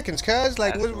 40 seconds, cuz.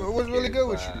 Like, what's really good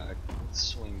with you?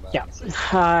 Yeah,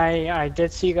 I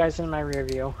did see you guys in my rear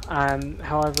view.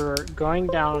 However, going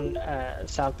down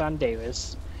southbound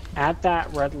Davis, at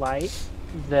that red light,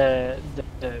 the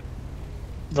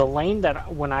lane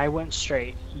that when I went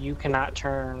straight, you cannot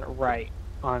turn right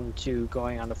onto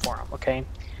going on the forum. Okay,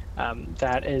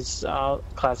 that is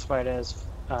classified as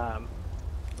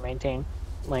maintain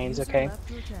lanes. Okay,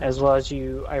 as well as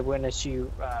I witnessed you.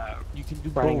 You can do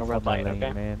running both a red light. lane,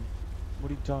 Okay, man.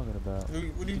 What are you talking about?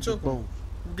 What are you talking about?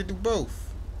 We can do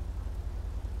both.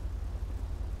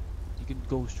 You can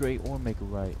go straight or make a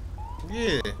right.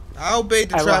 Yeah, I obeyed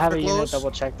the traffic laws. I will have a unit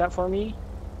double check that for me.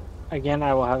 Again,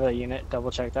 I will have a unit double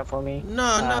check that for me. No.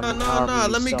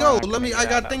 Let me go. I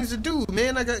got things to do,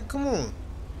 man. Come on.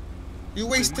 You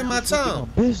wasting my time.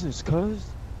 Business, cuz.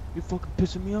 You're fucking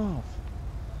pissing me off.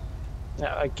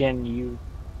 Again, you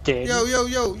did.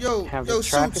 Yo, have a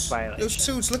traffic violation. Yo,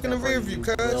 Suits, look in the rear view,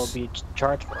 cuz. You will be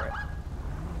charged for it.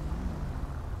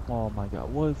 Oh my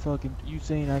god, what fucking, you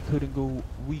saying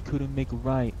we couldn't make a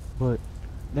right, but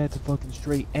that's a fucking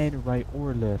straight and a right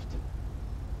or a left.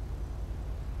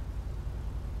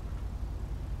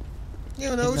 You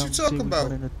don't know what you're talking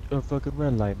about. A fucking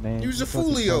red light, man. Use a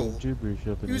folio.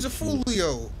 Use a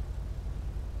folio.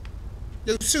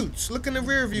 Yo, Suits, look in the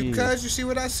rear view, cuz. You see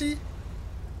what I see?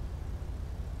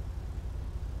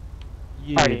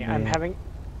 Yeah, I'm having...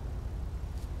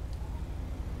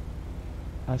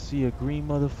 I see a green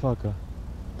motherfucker.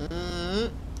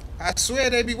 I swear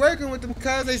they be working with them,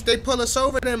 cuz. They pull us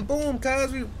over, then boom,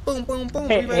 cuz. We boom, boom, boom.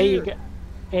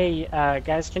 Hey,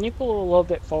 guys, can you pull a little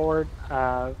bit forward?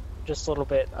 Just a little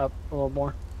bit up, a little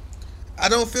more. I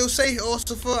don't feel safe,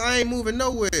 Ossifer. I ain't moving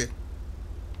nowhere.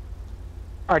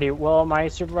 Alrighty, well, my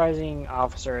supervising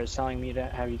officer is telling me to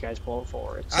have you guys pull it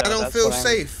forward. So I don't that's feel what I'm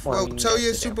safe. Well, ordering you tell guys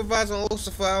your to do. supervisor on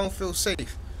Lucifer I don't feel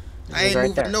safe. I He's ain't right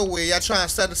moving there. nowhere. Y'all trying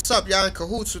to set us up. Y'all in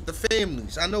cahoots with the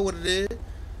families. I know what it is.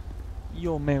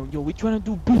 Yo, man, yo, we trying to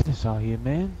do business out here,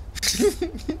 man.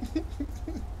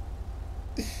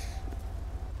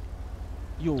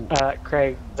 Yo,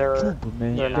 Craig, they're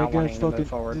man. not That wanting guy's to move fucking.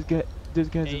 forward. This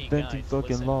guy's Hey inventing guys, fucking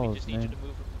listen, we laws, just need you man. to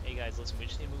move. Hey guys, listen, we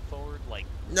just need to move forward, like.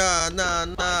 Nah.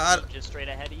 5 feet just straight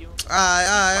ahead of you.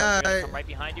 Alright. Come right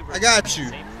behind you. I got you.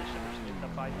 Same position. We're just moving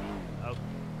up 5 feet. Okay.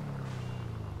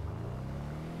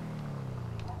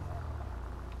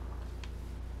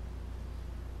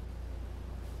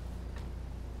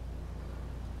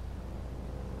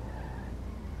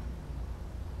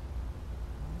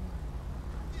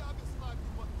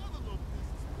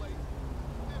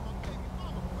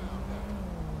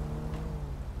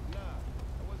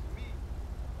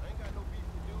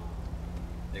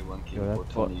 Yo,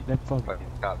 that fucking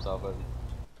cops off of you.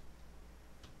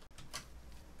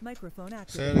 Microphone Say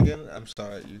activated. it again. I'm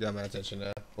sorry. You got my attention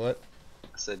now. What? I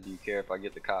said, do you care if I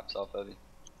get the cops off of you?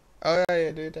 Oh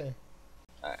yeah, do your thing.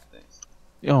 Alright, thanks.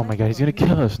 Oh my god, he's gonna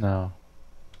kill us now.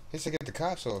 He said get the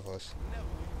cops off us.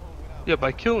 Yeah,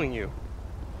 by killing you.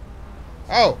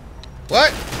 Oh,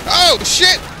 what? Oh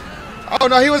shit! Oh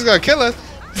no, he wasn't gonna kill us.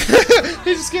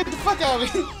 He just scared the fuck out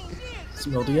of me.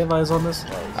 Smell, do you have eyes on this?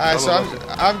 Alright, so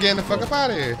I'm getting the fuck up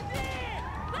out of here.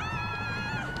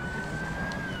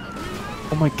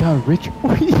 Oh my god, Rich. I'm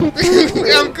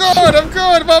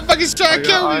good. Motherfuckers trying to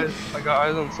kill me. I got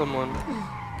eyes on someone.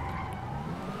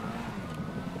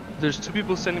 There's 2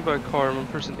 people standing by a car and 1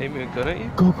 person aiming a gun at you.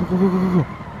 Go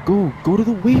to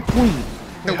the waypoint.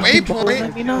 The waypoint?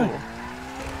 99.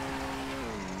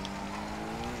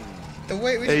 The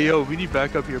way we. Hey yo, we need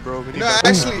backup here, bro. We need No, backup.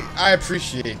 actually, I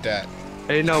appreciate that.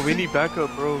 Hey, no, we need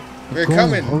backup, bro. We're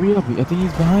coming. Hurry up! I think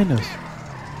he's behind us.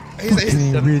 He's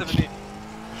Fucking Rich.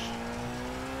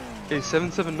 Hey,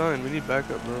 779, we need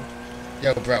backup, bro.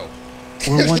 Yo, bro.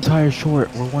 We're 1 tire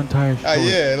short. We're 1 tire short.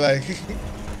 Yeah, like.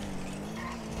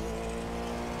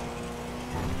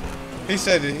 He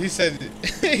said it.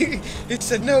 He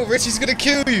said no, Richie's gonna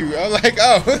kill you. I'm like,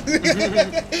 oh.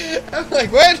 I'm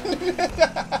like, what?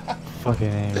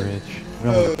 Fucking A, Rich. We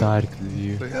almost died because of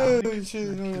you. Oh, shit,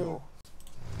 no.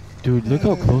 Dude, look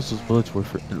how close those bullets were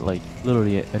for, like,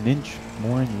 literally an inch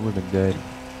more and you would have been dead.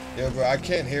 Yo, bro, I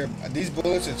can't hear. These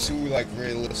bullets are too, like,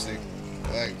 realistic.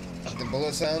 Like, the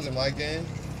bullet sounds in my game,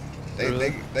 they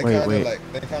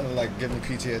kind of like give me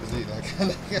PTSD. Like,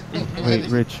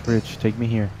 Wait, Rich, take me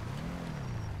here.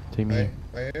 Take me here.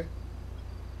 Right here?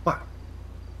 What?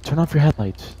 Turn off your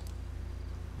headlights.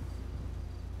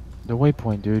 The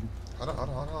waypoint, dude. Hold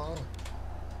on.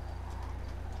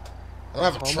 I don't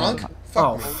have a trunk?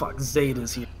 Fuck, Zayd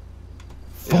is here.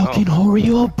 Fucking hurry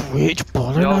up, Rich.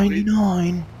 Baller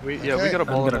 99. Wait, yeah, we got a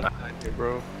baller 99 here,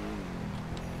 bro.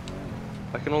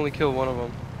 I can only kill 1 of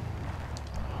them.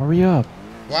 Hurry up.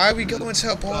 Why are we going to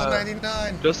baller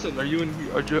 99? Justin, are you in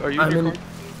your car?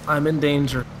 I'm in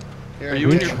danger. Are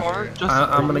you in your car? Justin,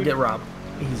 I'm gonna get robbed.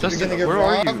 Justin, where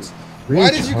are you?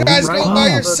 Why did you guys go by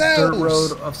yourselves? The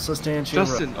road of Substantia.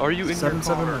 Justin, are you in your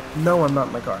car? No, I'm not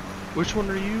in my car. Which one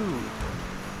are you?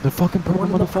 The fucking purple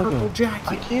motherfucker.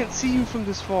 I can't see you from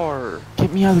this far.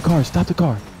 Get me out of the car. Stop the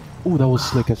car. Ooh, that was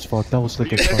slick as fuck. That was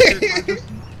slick as fuck.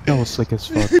 That was slick as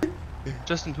fuck.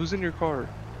 Justin, who's in your car?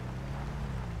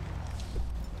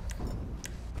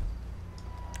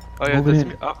 Oh yeah, that's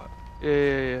me.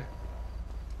 Yeah.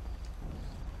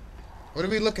 What are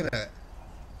we looking at?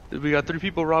 We got 3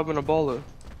 people robbing a baller.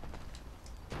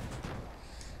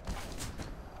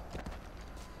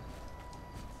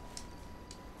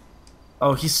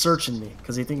 Oh, he's searching me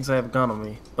because he thinks I have a gun on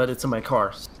me, but it's in my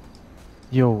car.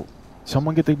 Yo,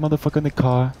 someone get the motherfucker in the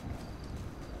car.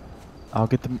 I'll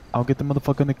get the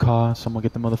motherfucker in the car. Someone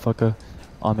get the motherfucker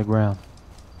on the ground.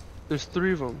 There's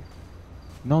 3 of them.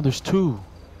 No, there's 2.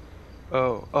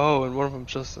 Oh, and one of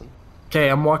them's Justin. Okay,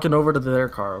 I'm walking over to their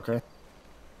car. Okay.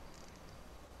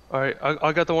 All right,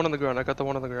 I got the one on the ground. All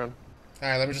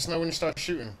right, let me just know when you start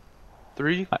shooting.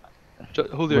 3.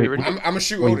 Julio, you ready? I'm gonna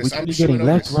shoot Otis. I'm shooting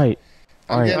left, right.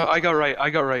 Alright. I got right.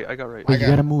 Wait, you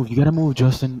gotta move,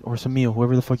 Justin or Samil,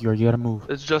 whoever the fuck you are. You gotta move.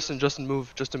 It's Justin.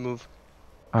 Move. Justin, move.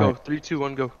 All go. right. 3, 2,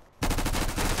 1, go.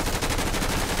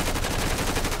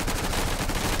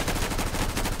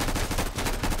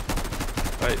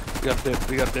 Alright, we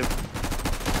got dip.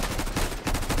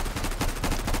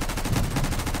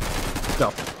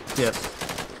 Go. Dip.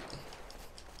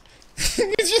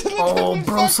 Oh,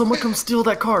 bro, someone come steal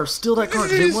that car.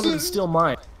 They wanted to steal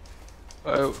mine.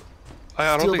 I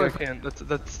I don't think I their... can.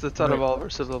 That's out of all of our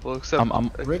civil except.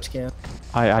 Rich can.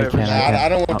 I can't. I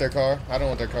don't want their car. I don't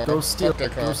want their car. Go steal their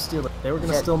it. car. Go steal it. They were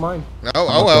gonna steal mine. No,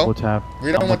 oh well. Double tap.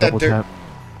 We don't want that dirt.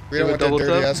 We don't want that dirty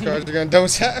tap? ass cars. You're gonna double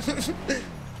tap.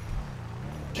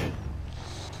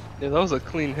 Yeah, that was a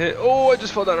clean hit. Oh, I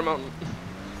just fell down a mountain.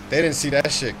 They didn't see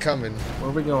that shit coming. Where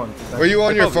are we going? Were you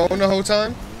on your phone the whole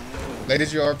time? Like,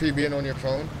 did you RP being on your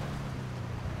phone?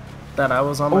 That I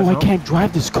was on my phone? I can't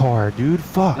drive this car, dude.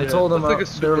 Fuck. I told them, they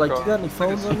were like, you got any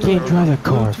phones on you? I can't drive that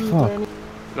car. Fuck. And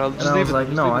I was like,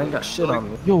 no, I ain't got shit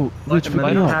on me. Yo, Rich, and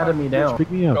then he patted me down. Pick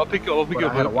me up. I'll pick you up. I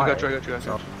got you.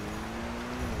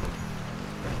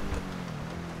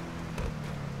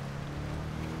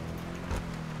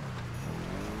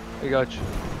 I got you.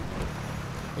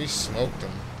 We smoked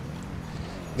them.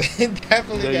 They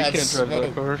definitely got smoked. Yeah, you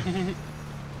can't drive that car.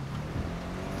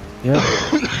 Yeah,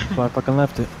 so I fucking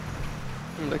left it.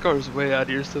 That car is way out of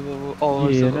your civil. All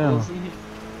our civils.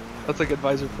 That's like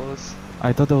Advisor Plus.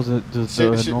 I thought that was a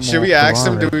normal. Should we ask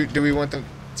them? Do we want them?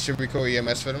 Should we call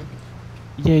EMS for them?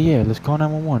 Yeah. Let's call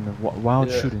 911. Wild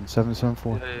shooting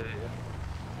 774. Yeah.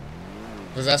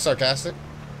 Was that sarcastic?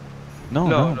 No,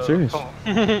 I'm serious.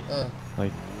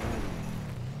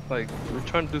 Like we're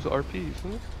trying to do the RP.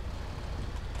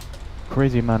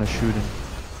 Crazy amount of shooting.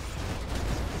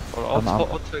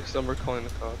 I'll text them. We're calling the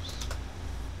cops.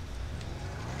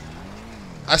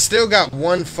 I still got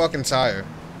one fucking tire.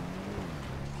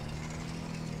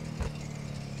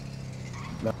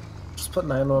 No. Just put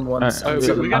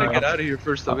 911. We gotta get out of here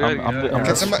first, though.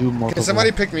 Can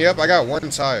somebody pick me up? I got one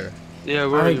tire.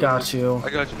 Yeah, I got you.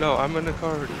 No, I'm in the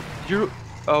car already.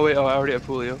 Oh wait, I already have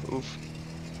Julio. Oof.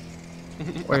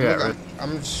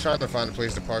 I'm just trying to find a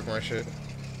place to park my shit.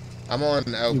 I'm on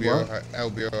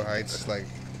LBO Heights, like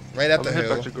right at the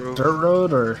hill. Dirt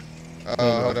road or?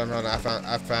 Hold on. I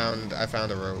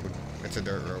found a road. It's a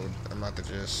dirt road. I'm about to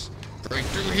just break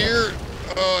through here.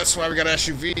 Oh, that's why we got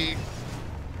SUV.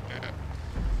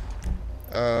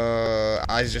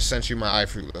 I just sent you my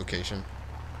iFruit location.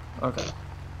 Okay.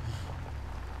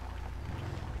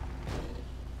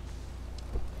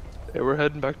 Hey, we're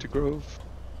heading back to Grove.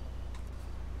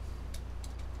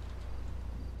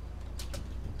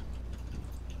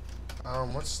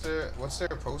 What's their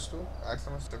postal? Ask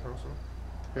them what's their postal.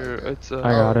 Here, it's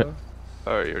I got it.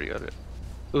 Alright, you already got it.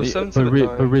 It was but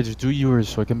 779. Rich, do yours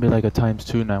so it can be like a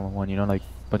 ×2 911. You know, like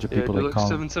a bunch of people like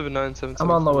calling. 779.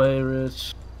 I'm on the way,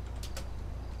 Rich.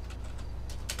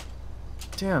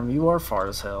 Damn, you are far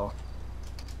as hell.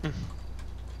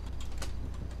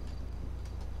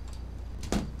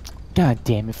 God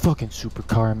damn it, fucking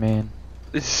supercar, man.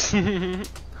 Fucking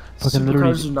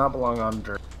Supercars do not belong on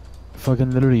dirt.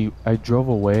 Fucking literally, I drove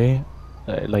away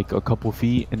like a couple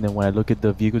feet, and then when I look at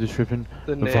the vehicle description,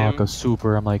 the Vodka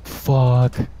Super, I'm like,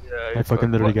 fuck. Yeah, I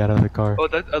fucking literally got out of the car. Oh,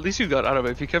 at least you got out of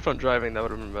it. If you kept on driving, that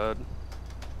would have been bad.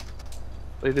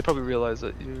 Like, they probably realized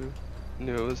that you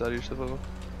knew it was out of your civil.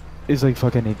 It's like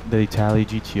fucking the Italy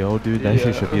GTO, dude. That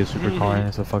shit should be a supercar, and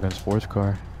it's a fucking sports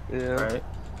car. Yeah. Right.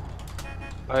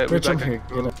 Alright, Rich, I'm here.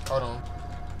 Get it. Hold on.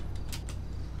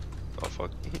 Oh, fuck.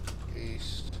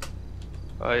 East.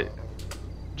 Alright.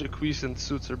 Jaquez and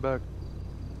Suits are back.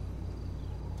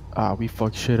 Ah, we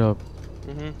fucked shit up.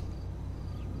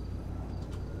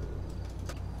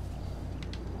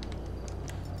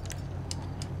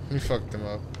 We fucked them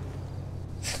up.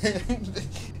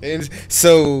 And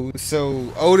so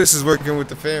Otis is working with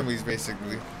the families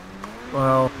basically.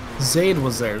 Well, Zayd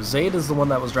was there. Zayd is the one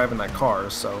that was driving that car,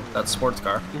 so that sports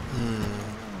car.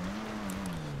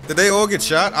 Did they all get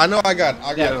shot? I know I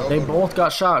got. Yeah, they both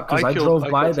got shot because I drove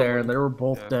by there and they were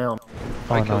both down.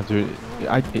 Oh no, dude!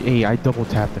 I double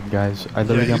tapped them, guys. I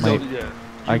literally got my.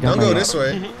 I got Don't go this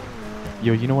way.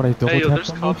 Yo, you know what I double tapped there's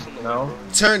them? cops in the No.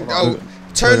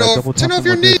 Turn off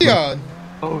your neon.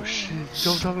 Oh shit!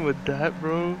 Don't tell me with that,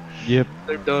 bro. Yep.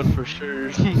 They're done for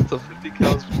sure. So 50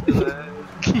 cows for that.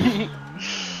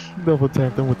 Double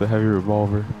tapped them with the heavy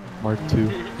revolver, Mark II.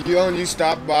 You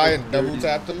stopped by and double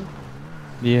tapped them?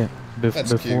 Yeah.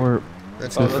 Before I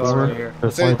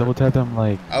double tapped them,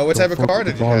 like. Oh, what type of car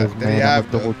did you have? Did he have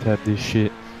double tap this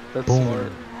shit? That's boom.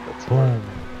 Smart. That's boom.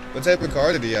 What type of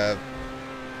car did he have?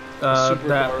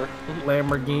 That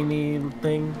Lamborghini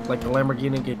thing, like the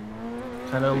Lamborghini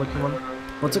kind of looking one.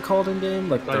 What's it called in game?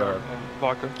 Like the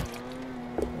Vodka.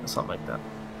 Something like that.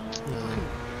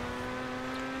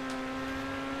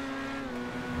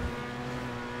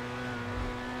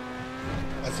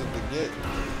 That's what they get.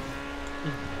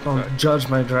 Don't judge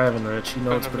my driving, Rich. You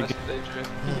know it's pretty good.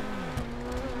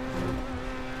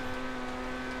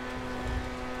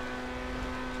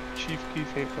 Chief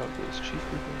Keef ain't got this. Chief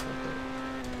Keef ain't got that.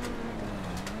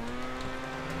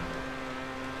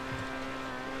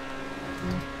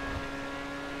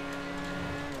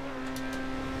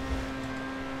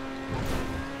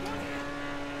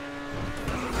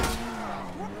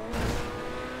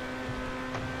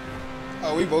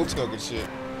 Oh, we both talking shit.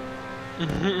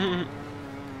 I'm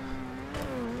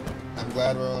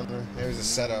glad we're on there. It was a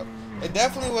setup. It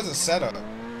definitely was a setup.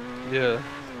 Yeah.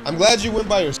 I'm glad you went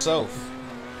by yourself.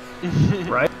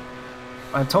 Right?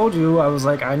 I told you, I was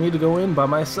like, I need to go in by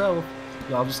myself.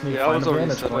 Y'all just need to find a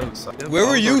vantage point. So. Where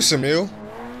were you, Samil?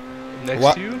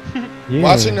 Next to you? Yeah.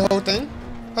 Watching the whole thing?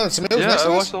 Hold on, Samil was next to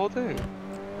I us? watched the whole thing.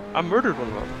 I murdered one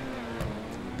of them.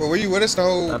 But were you with us the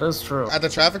whole... That is true. At the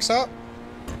traffic stop?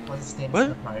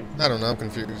 What? I don't know, I'm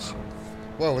confused.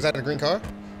 Whoa, was that a green car?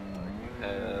 I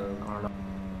don't know.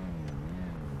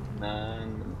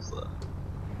 9 minutes left.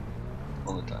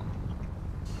 All the time.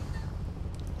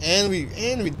 And we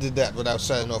did that without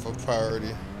setting off a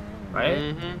priority.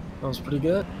 Right? That was pretty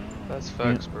good. That's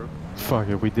facts, bro. Fuck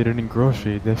it, we did it in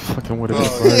grocery. That fucking would have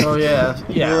Oh, been fun. Oh yeah,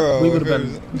 yeah. Bro, we would have if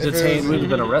it been was- if it detained. was- We would have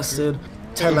been arrested.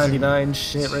 1099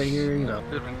 shit right here. You know.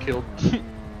 Could have been killed.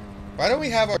 Why don't we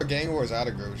have our gang wars out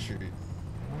of Grove Street?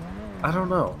 I don't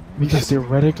know. Because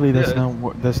theoretically, that's Yeah.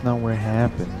 that's not where it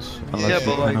happens. Unless Yeah, you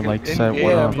but kind of like, like in set game,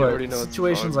 one Yeah, up. you already but know it's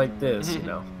situations wrong. like this, you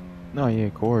know. No, yeah,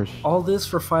 of course. All this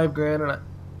for $5 grand, and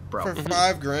bro. For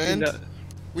 $5,000?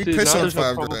 We Dude, piss now on there's no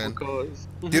 5 probable grand. cause.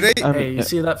 Do they? I Hey, mean, you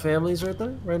see that family's right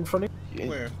there, right in front of you?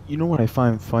 Where? You know what I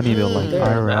find funny though, like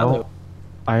There,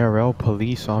 IRL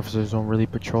police officers don't really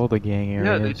patrol the gang Yeah,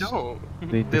 areas. they don't.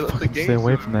 They let the fucking stay gangs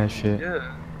away do from that shit.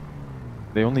 Yeah.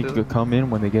 They only They- come in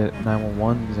when they get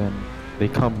 911s, and they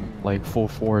come like full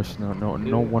force.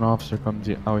 No one officer comes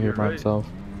out here You're by right. himself.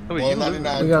 Oh, wait, Well, you live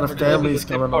 99 We got a covered families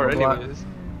area. coming on the block. anyways.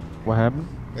 What happened?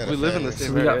 Yeah, We live in the families. same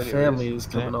So we area got anyways. families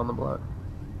coming on the block.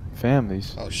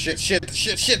 Families. Oh shit!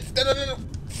 No!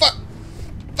 Fuck!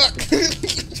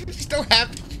 Still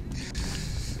happy.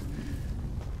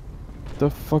 The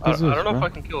fuck I is this? don't know if bro? I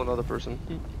can kill another person.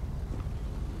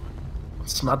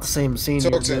 It's not the same scene.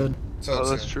 You're Talk to good. him. Oh,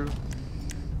 that's true.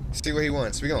 See what he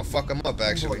wants. We gonna fuck him up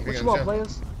actually. What We you gonna want, jump.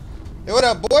 players? Hey, what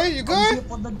up, boy? You I'm good? here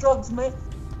for the drugs, man.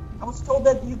 I was told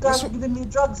that you guys were giving me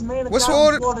drugs, man. What's the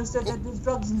order- order said that there's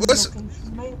drugs in the what's-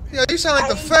 location, man. Yo, you sound like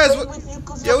the I ain't feds. playing with you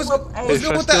 'cause Yo, you're from- what's Hey,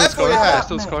 good with the F on your hat?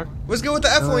 Steal his car. What's good with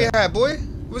the F on your hat, boy?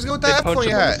 What's good with the Hey, F punch on him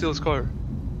your and hat? steal his car.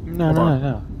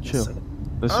 No. Chill.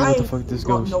 Let's see I what the ain't fuck this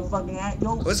got goes. no fucking hat,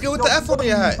 yo. What's good with Yo, the F on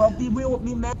your hat? bro, be real with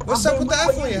me, man. What's I've up been with the real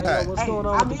F on your you. hat? What's Hey, going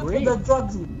on I'm with here the for green? the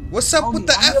drugs. What's up with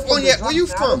the I'm here F for on the your? Where you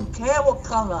drugs, man. I from? don't care what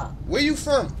color. Where you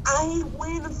from? I ain't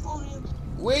waiting for you.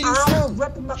 Where you I'm from?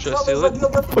 repping my Should I colors steal like it? you're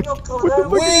repping your color.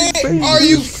 Where are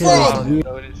you from?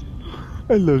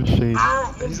 I love Shane.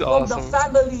 I am He's from awesome. the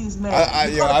families, man. You I've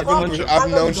gotta been, fuck I've with- I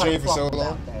know known you gotta Shane for fuck so with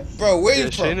long. that. Bro, where Yeah,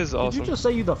 you Shane from? is Did awesome. you just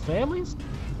say you the families?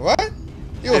 What?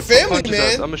 You Hey, a family punch his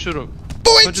ass. I'm man? gonna shoot him.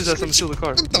 Boy, Punch his ass. I'm gonna steal the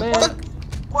car. What the Man. fuck?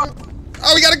 What?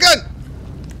 Oh, we got a gun.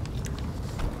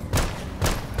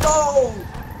 No!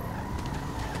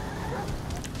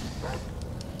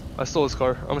 I stole his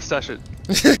car. I'm gonna stash it.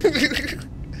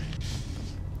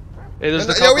 Hey, there's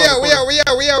the Yo, cop we on the out, we corner. out, we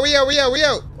out, we out, we out, we out, we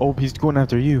out. Oh, he's going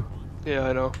after you. Yeah,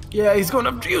 I know. Yeah, he's going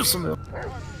up to you, some. Yo, I'm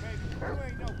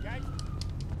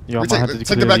We gonna have to take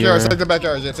clear the backyards, area. take the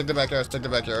backyards, yeah, take the backyards, take the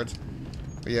backyards.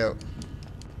 We out.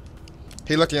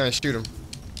 He lucky I ain't shoot him.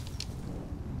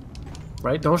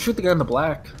 Right? Don't shoot the guy in the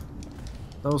black.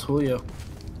 That was Julio.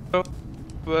 But,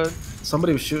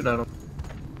 Somebody was shooting at him.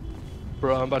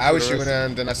 bro, I'm about to I was get shooting arrested. at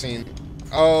him, then I seen.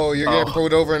 Oh, you're getting Oh.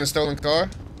 pulled over in a stolen car?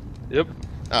 Yep.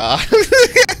 Ah.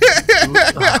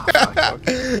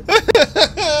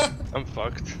 I'm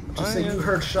fucked. Just say you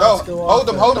heard No, shots go off. hold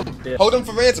him, hold him, Yeah. hold him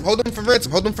for ransom, hold him for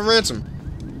ransom, hold him for ransom.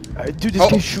 Dude, this Oh.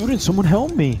 guy's shooting. Someone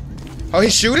help me. Oh,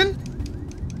 he's shooting?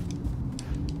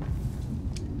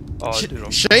 Oh, dude,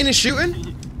 I'm Shane is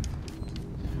shooting?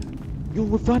 Yo,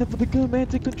 we're fighting for the gun, man.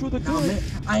 Take control of the No, gun. man.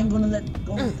 I ain't gonna let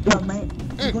go. Yeah, man.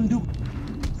 You gonna do?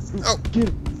 Oh, Get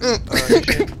him. Alright,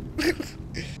 Shane.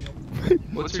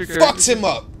 What's your character? fucks him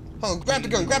up. Hold on, grab the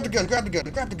gun, grab the gun, grab the gun,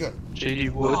 grab the gun. JD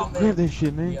Wood. Oh, Grab man. that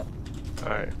shit, man. Yeah.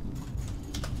 Alright.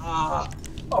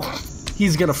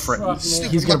 He's gonna fret. Fuck, He's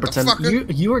man. gonna pretend.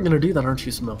 Motherfucker. You are gonna do that, aren't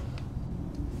you, Smil?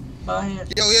 Man.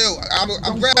 Yo, I'm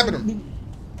Don't grabbing fuck him. me.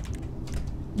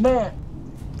 Man.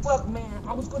 Fuck, man.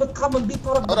 I was gonna come and be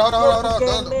part of the Hold on, gang,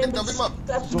 hold on. man, Pick but him up.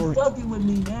 that's Sorry. you fucking with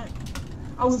me, man.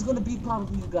 I was gonna be part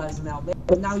of you guys now, man.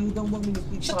 But now you don't want me to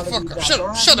be Shut part the of you fuck up, guys, shut up,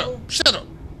 alright, shut man? up, shut up,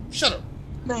 shut up,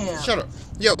 Man. shut up.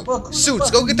 Yo, Fuck, who the Suits,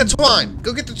 fuck go are get the you? twine.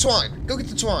 Go get the twine. Go get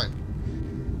the twine.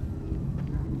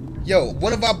 Yo,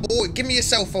 one of our boys, give me your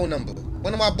cell phone number.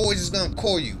 One of my boys is gonna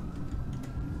call you.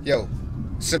 Yo,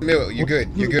 Samil, you good,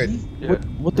 you good. Yeah.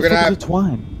 What the We're gonna fuck have- is a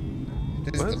twine?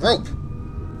 This is the rope.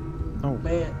 Oh.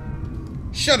 Man.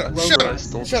 Shut up, shut up,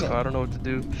 shut up. I don't know what to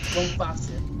do. Don't pass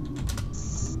it.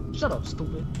 Shut up,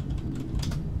 stupid.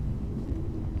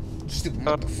 Stupid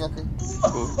motherfucker.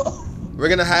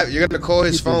 You're gonna call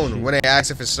his phone when they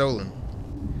ask if it's stolen.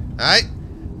 Alright?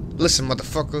 Listen,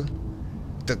 motherfucker.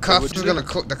 The cops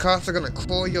are gonna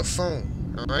call your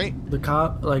phone. Alright? The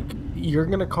cop, like, you're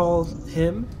gonna call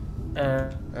him,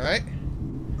 and... Alright?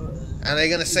 And they're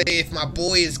gonna say if my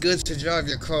boy is good to drive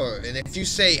your car. And if you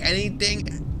say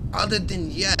anything other than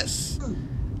yes,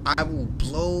 I will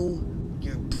blow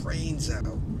your brains out.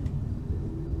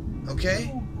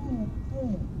 Okay?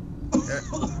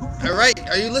 Alright?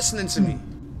 Are you listening to me?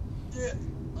 Yeah,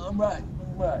 I'm right.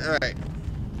 Alright.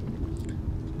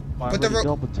 I already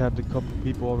double tapped a couple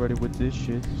people already with this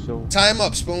shit, so... Tie him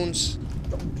up, Spoons.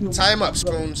 Tie him up,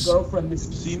 Spoons. Girlfriend,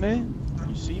 See, man?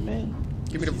 You see, man?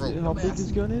 Give me the rope. How big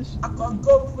this gun is? I got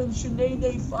girlfriend,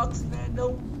 Sinead fucks, man.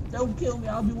 Don't kill me.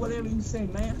 I'll do whatever you say,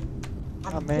 man.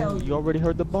 Man, you already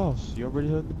heard the boss. You already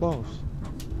heard the boss.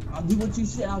 I'll do what you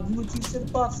said. I'll do what you said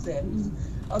the boss said.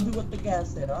 I'll do what the guy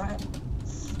said, alright?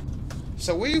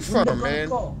 So where you from, man?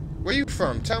 Where you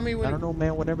from? Tell me where. I don't know,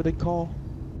 man. Whatever they call.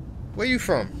 Where you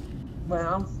from?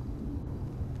 Man,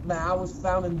 I was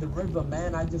found in the river,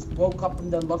 man. I just woke up in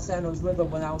the Los Angeles River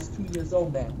when I was 2 years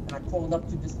old, man. And I crawled up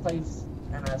to this place,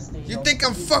 and I stayed. You think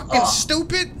I'm fucking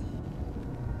stupid?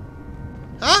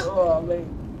 Huh? Oh, man.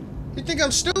 You think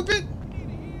I'm stupid?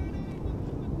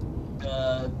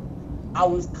 I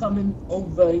was coming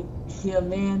over here,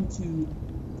 man, to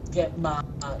get my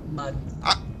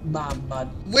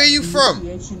Where you from?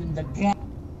 In the gang.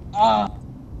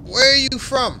 Where are you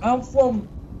from?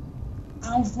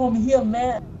 I'm from here,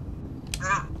 man.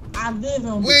 I live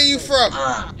in. Where you from?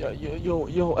 Yo,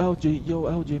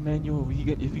 LJ, man,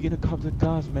 if you get a cop to the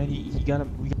cops, man, we gotta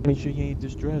make sure he ain't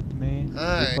distressed, man.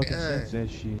 Fucking sense that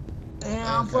shit. Man,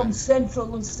 I'm from Central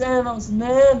Los Angeles,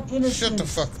 man. Innocent. Shut the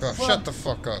fuck up. Shut the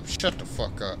fuck up. Shut the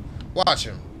fuck up. Watch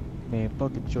him. Man,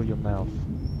 fucking show your mouth.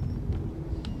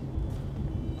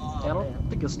 I don't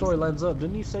think his story lines up.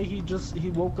 Didn't he say he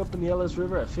woke up in the LS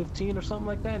River at 15 or something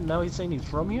like that, and now he's saying he's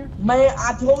from here? Man,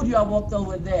 I told you I walked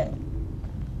over there.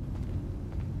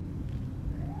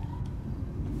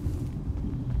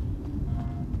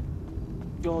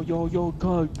 Yo,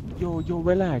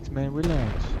 relax, man,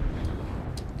 relax.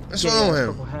 What's wrong with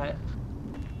him?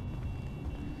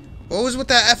 What was with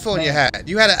that F on your hat?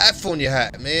 You had an F on your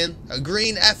hat, man. A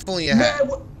green F on your hat.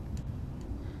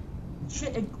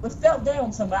 Shit, it fell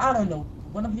down somewhere. I don't know.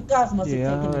 One of you guys must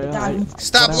have taken the guy who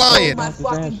Stop lying. My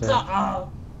fucking car.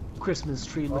 Christmas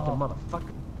tree looking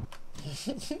motherfucker.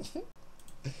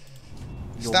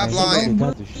 Stop lying.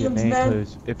 Got this shit, man,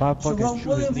 cause if I fucking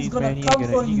shoot his knees, man, he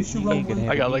ain't gonna have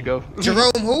I got let go.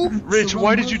 Jerome who? Rich,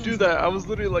 why did you do that? I was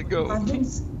literally let go.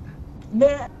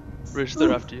 Man. Rich,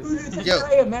 they're after you.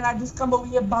 Yo. Man, I just come over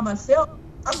here by myself.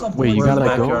 Wait, you got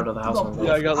let go?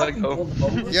 Yeah, I got let go.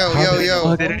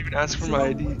 Yo. They didn't even ask for my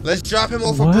ID. Let's drop him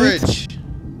off a bridge.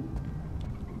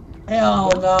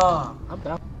 Hell no. I'm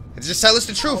down. Just tell us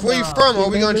the truth. Where you from,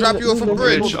 or we gonna drop you off a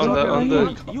bridge? On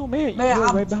the. Yo, man,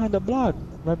 right behind the block.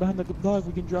 Right behind the block,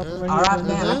 we can drop him right here. Alright,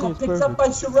 man. I got picked up by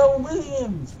Sharon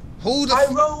Williams. Who's that?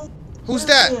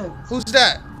 Who's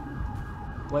that?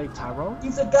 Wait, Tyrone?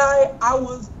 He's a guy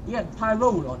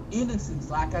Tyrone on Innocence.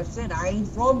 Like I said, I ain't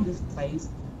from this place.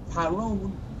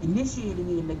 Tyrone initiated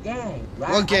me in the gang,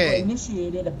 right? What gang? I got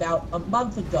initiated about a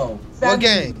month ago. What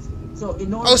gang? So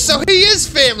in order so he is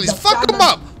families. Fuck him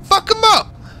up. Fuck him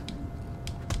up.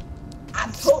 I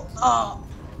told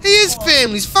he is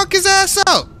families. Fuck his ass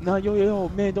up. Nah, yo,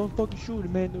 man, don't fucking shoot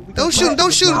him, man. Don't shoot him.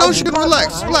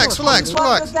 Relax.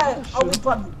 I'll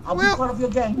be part of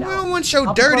your gang now. We don't want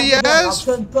your dirty ass.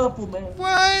 I'll turn purple, man.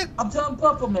 What? I'm turning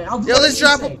purple, man. Let's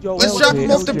drop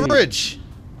him off the bridge.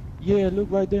 Yeah,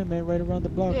 look right there, man. Right around the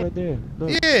block, right there.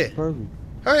 Look, yeah. Perfect.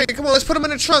 Alright, come on, let's put him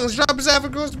in the trunk. Let's drop his ass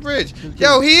across the bridge.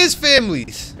 Yo, he is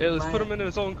families. Yeah, let's put him in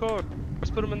his own car.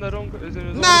 Let's put him in that own car.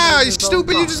 Nah, you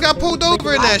stupid. You just got pulled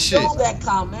over in that shit. That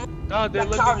car, man. Nah, they let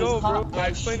me go, bro. I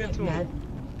explained it to him.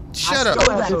 Shut up.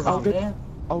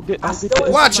 I'll get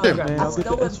Watch him.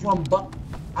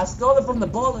 I stole it from the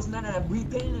ballers, man, and I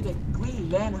repainted it green,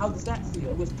 man. How does that feel?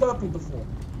 It was purple before.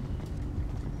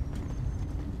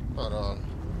 Hold on.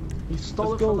 He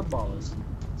stole it from the ballers.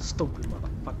 Stupid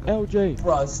motherfucker. LJ.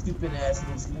 Bro, stupid ass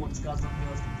little sports cars on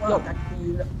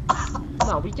wheels.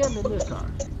 No, we getting in this car.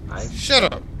 Right? Shut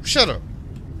up.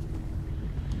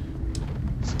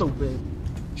 Stupid.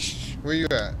 Where you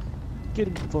at? Get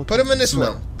him. Put him in this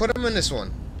one.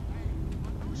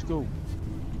 Let's go.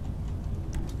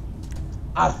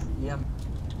 Yeah.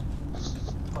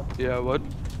 Yeah, what?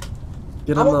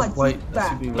 Get I on the want my white teeth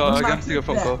back. SUV. No, I gotta take a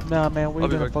phone call. Nah, man, we're I'll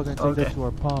be gonna back. fucking take Okay. that to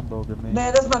our pawnbroker, man.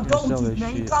 Man, that's my We're gonna sell gold that teeth,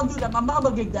 man. You shit. can't do that. My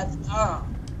mama gave that.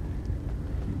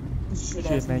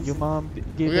 Shit, man, your mom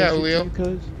gave Yeah, that shit Leo. to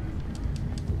you,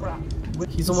 cuz?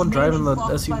 He's the one driving the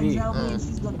SUV.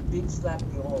 She's gonna big slap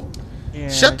you all. Yeah,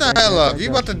 Shut the hell up.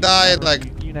 You about to die in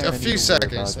like you never a need few to worry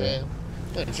about seconds, that. man.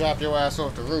 I'm gonna drop your ass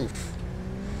off the roof.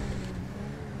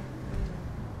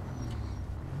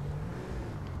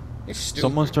 You're stupid.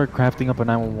 Someone start crafting up a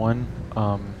 911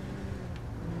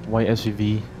 white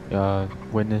SUV.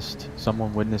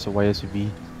 Someone witnessed a white SUV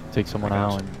take someone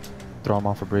out and throw them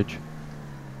off a bridge.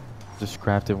 Just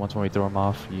craft it. Once when we throw them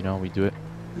off, you know, we do it.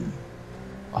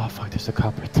 Oh fuck, there's a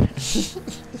cop right there.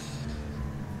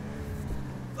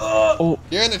 Oh,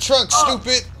 You're in the trunk,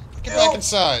 stupid. Get back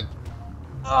inside.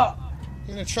 You're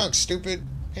in the trunk, stupid.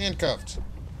 Handcuffed.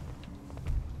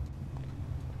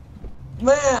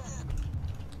 Man,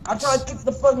 I tried to kick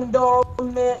the fucking door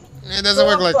open, man. It doesn't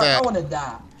work like that. I wanna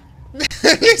die.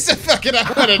 He said, fuck it, I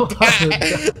wanna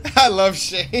die. I love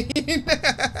Shane.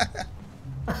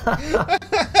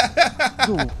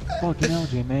 yo, fucking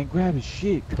LJ, man, grab his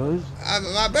shit, cuz.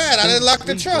 My bad, I didn't lock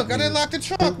the trunk. I didn't lock the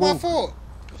trunk. My fault.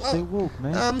 Stay woke,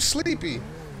 man. I'm sleepy.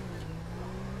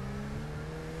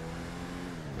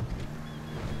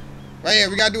 Right here,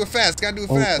 we gotta do it fast. Gotta do it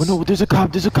fast. Oh no, there's a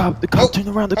cop. There's a cop. The cop turned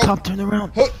around. The cop turned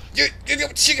around. Fuck you.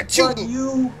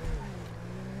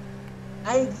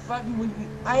 I ain't fucking with you.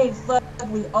 I ain't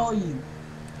fucking with all you.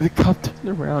 The cop turned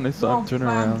around and saw him turn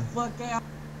around. Fuck out.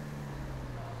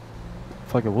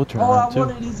 Fuck it, we'll turn All I around too.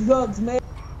 wanted is hugs, man.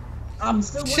 I'm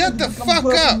still Shut the waiting to fuck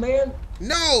become up. man.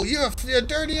 No, you're a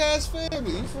dirty ass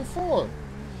family. You from 4.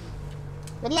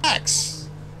 Relax.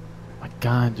 My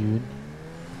God, dude.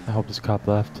 I hope this cop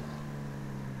left.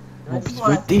 Oh, That's he's what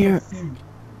I right think there. of you.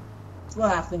 That's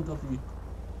what I think of you.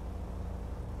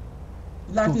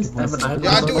 You like this? Yo,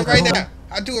 I'll do it right now.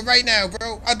 I'll do it right now,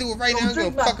 bro. I'll do it right now. I don't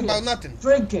give a fuck about nothing.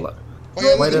 Drink it. Oh,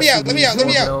 yo, let me out. Let me out. Let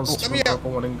me out. Let me out.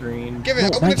 Purple, one in green. Give it. No,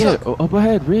 Open the not yet. trunk. Up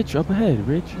ahead, Rich. Up ahead,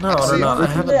 Rich. No, they're not. I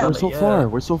haven't done We're it so yet. far.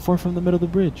 We're so far from the middle of the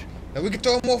bridge. Now we can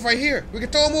throw them off right here. We can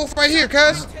throw them off right here,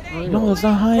 cuz. No, that's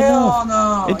not high Hell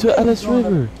enough. no. Into Ellis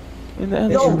River. In the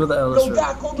Ellis Into River. the Ellis Yo, River.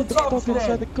 guy, call the Get the cops, fuck inside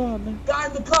man. the car, man. Guy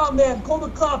in the car, man. Call the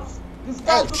cops. This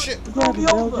guy's Oh, shit. gonna be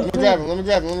over. Let me grab him. Let me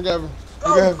grab him. Let me grab him.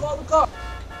 Call the cops.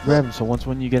 Grab him. So once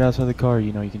when you get outside the car,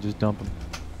 you know, you can just dump him.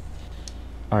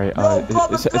 All right. Yo, call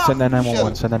the cops. Send that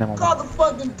 911. Send that Call 911. the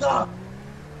fucking cop.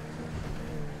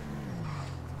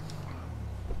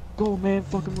 Go, man.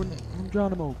 Fucking run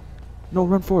drown him. No,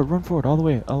 run forward. Run forward. All the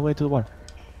way to the water.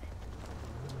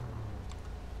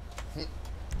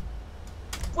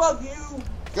 Fuck you.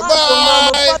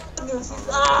 Goodbye.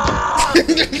 Ah!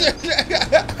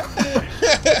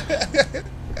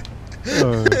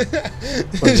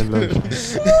 Fucking love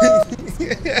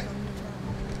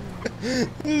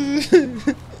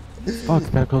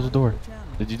Fuck, gotta close the door.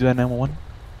 Did you do that 911?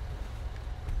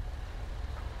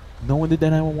 No one did that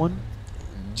 911?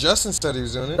 Justin said he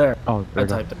was doing it. There. Oh, there I you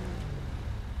go. typed it.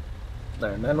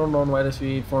 There. 911 white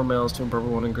SUV, 4 males, 2 in purple,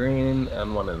 1 in green,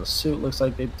 and 1 in a suit. Looks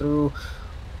like they threw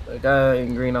the guy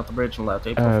in green off the bridge and left.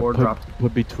 844 dropped.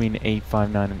 Put between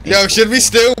 859 and 8. Yo, should we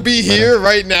still be here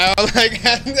right now? Like,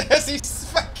 as he's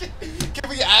fucking. Can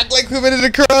we act like we committed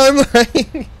a crime?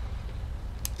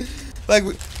 Like,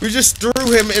 we just threw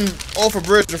him off a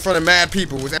bridge in front of mad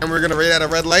people, and we're gonna raid at a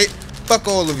red light? Fuck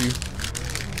all of you.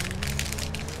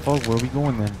 Oh, where are we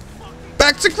going then?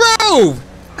 Back to Grove!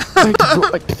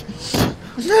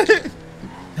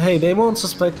 Hey, they won't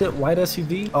suspect it. White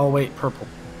SUV? Oh, wait, purple.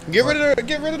 Get rid of the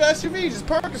SUV. Just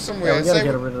park it somewhere. Yeah, we and gotta say-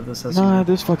 get rid of this SUV. Nah,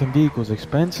 this fucking vehicle's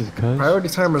expensive, cuz. Priority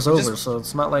timer's over, so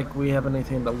it's not like we have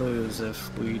anything to lose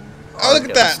if we. Oh, look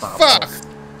at that. Fuck.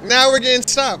 Now we're getting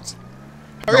stopped.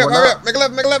 Hurry up, hurry up. Make a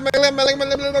left, make a left, make a left, make a left, make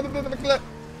a left, make a left.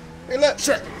 Make a left.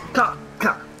 Shit. Cop.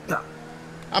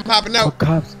 I'm hopping out.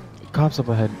 Oh, cops up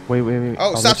ahead. Wait.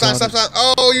 Oh, stop sign, stop sign.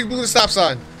 Oh, you blew the stop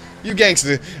sign. You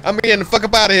gangster. I'm getting the fuck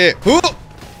up out of here. Who?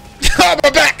 Oh, my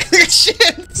back. Shit.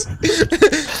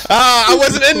 I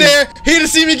wasn't in there. He didn't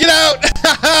see me get out.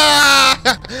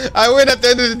 I win at the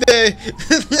end of the day.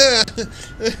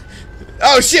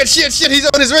 Oh, shit. He's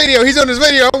on his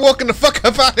radio. I'm walking the fuck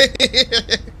up out of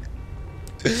here.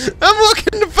 I'm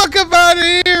walking the fuck up out of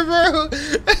here, bro.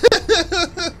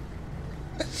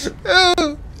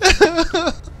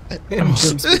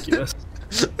 Inconspicuous.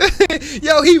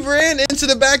 Yo, he ran into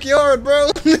the backyard, bro.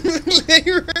 He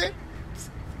ran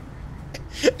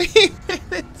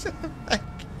into the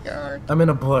backyard. I'm in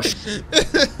a bush.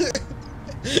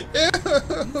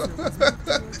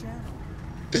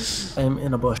 I'm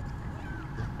in a bush.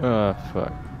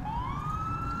 Fuck.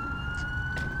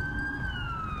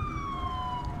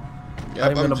 Yep,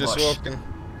 I'm in I'm a just bush. walking.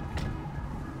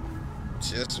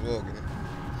 Just walking.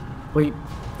 Wait,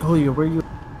 Julio, where you?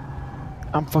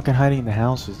 I'm fucking hiding in the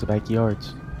houses, the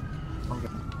backyards. Okay.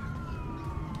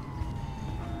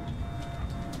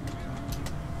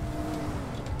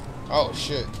 Oh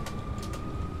shit.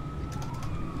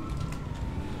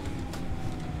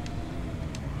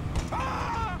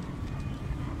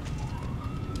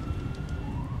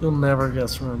 You'll never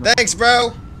guess where I'm. Thanks,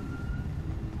 bro.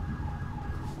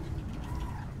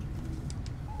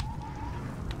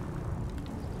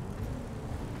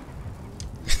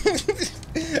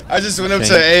 I just went up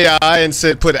to AI and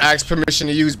said, "Put ask permission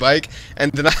to use bike,"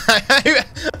 and then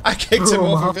I kicked him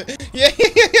off of it. Yeah.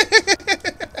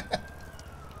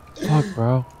 Fuck,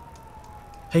 bro.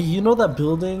 Hey, you know that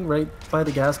building right by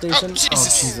the gas station? Oh,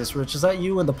 Jesus. Rich, is that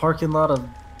you in the parking lot of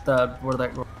that? Where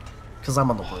that? Because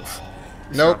I'm on the roof.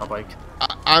 Nope. On a bike.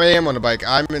 I am on the bike.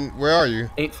 I'm in. Where are you?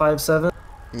 857.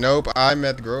 Nope. I'm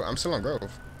at the Grove. I'm still on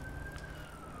Grove.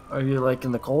 Are you like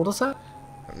in the cul-de-sac?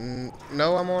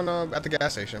 No, I'm on at the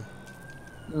gas station.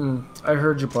 I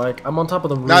heard your bike. I'm on top of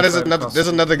the roof. No, there's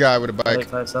another guy with a bike.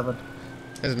 857.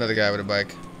 There's another guy with a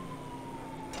bike.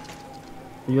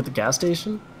 Are you at the gas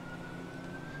station?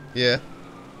 Yeah.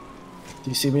 Do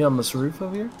you see me on this roof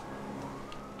over here?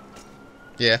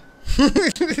 Yeah.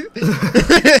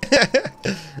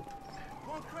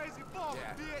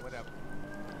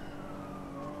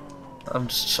 I'm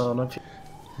just chilling up here.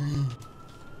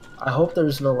 I hope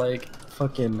there's no like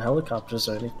fucking helicopters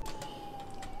or anything.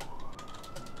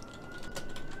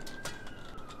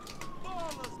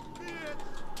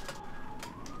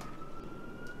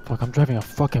 Fuck, I'm driving a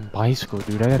fucking bicycle,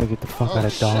 dude. I gotta get the fuck out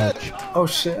of Dodge. Oh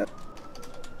shit.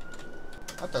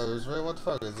 I thought it was real. What the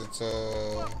fuck is it?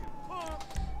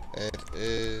 It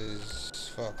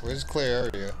is. Fuck. Where's clear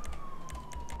area?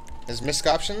 Is misc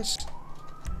options?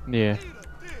 Yeah.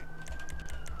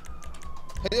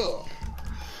 Hell.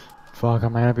 Fuck, I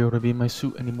might not be able to be in my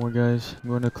suit anymore, guys. I'm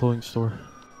going to a clothing store.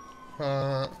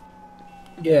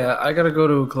 Yeah, I gotta go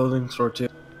to a clothing store too.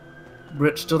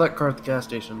 Rich, still that car at the gas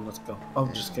station. Let's go. Oh,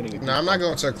 just kidding. No, I'm not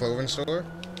going to a clothing store.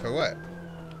 For what?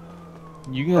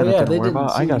 You got nothing to worry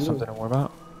about. I got something to worry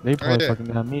about. They probably fucking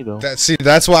got me though.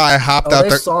 That's why I hopped out they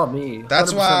the. saw me.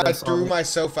 That's why I saw threw me.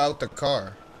 myself out the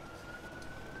car.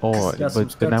 Oh, Got some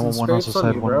but the cuts and 911 also scrapes on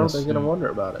said you, one bro. missed. They're gonna wonder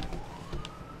about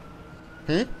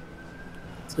it.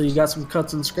 So you got some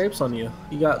cuts and scrapes on you.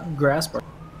 You got grass burn.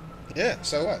 Yeah.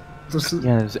 So what?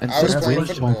 Yes, and I was playing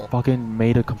since I football. fucking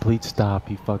made a complete stop,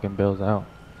 he fucking bails out.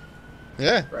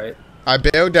 Yeah. Right. I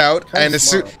bailed out, Kinda and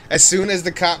smart. as soon as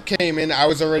the cop came in, I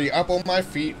was already up on my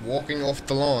feet, walking off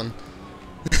the lawn.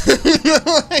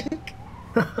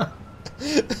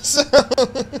 So,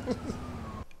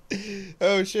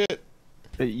 oh shit.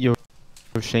 Yo,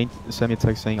 Shane sent me a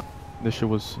text saying this shit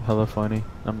was hella funny.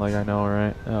 I'm like, I know,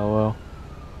 right? Oh well.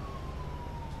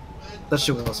 That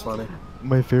shit was funny.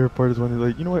 My favorite part is when he's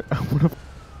like, you know what? I wanna.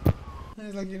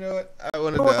 He's like, you know what? I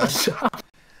wanna die.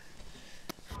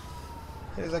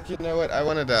 He's like, you know what? I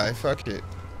wanna die. Fuck it.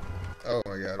 Oh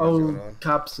my god, what's going on?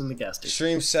 Cops in the gas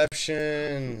station.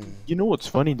 Streamception. You know what's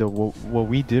funny though? What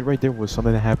we did right there was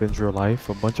something that happens in real life.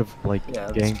 A bunch of like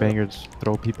gangbangers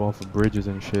throw people off of bridges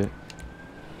and shit.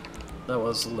 That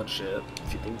was legit,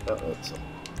 if you think about it. So.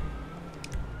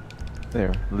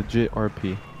 There, legit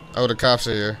RP. Oh, the cops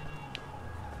are here.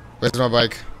 Where's my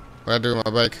bike? What I do with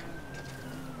my bike?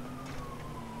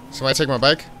 Somebody take my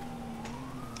bike?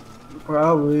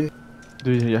 Probably.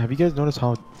 Dude, have you guys noticed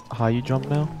how high you jump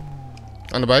now?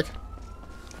 On the bike?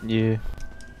 Yeah.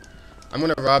 I'm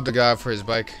gonna rob the guy for his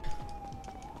bike.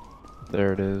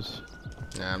 There it is.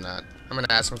 Nah, I'm not. I'm gonna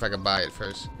ask him if I can buy it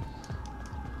first.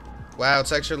 Wow,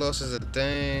 texture loss is a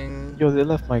thing. Yo, they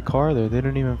left my car there. They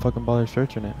didn't even fucking bother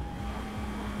searching it.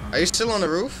 Are you still on the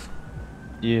roof?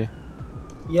 Yeah.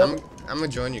 Yep. I'm gonna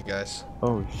join you guys.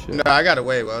 Oh shit. No, I gotta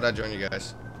wait. Why would I join you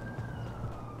guys?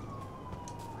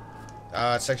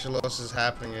 Texture loss is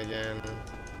happening again.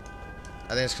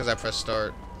 I think it's because I pressed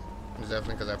start. It's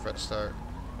definitely because I pressed start.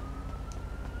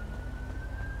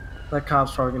 That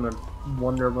cop's probably gonna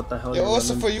wonder what the hell Yo, you're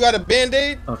also running. for you got a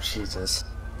band-aid? Oh Jesus.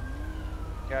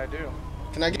 Yeah, I do.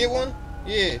 Can I get one?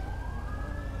 Yeah.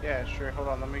 Yeah, sure. Hold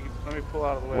on. Let me pull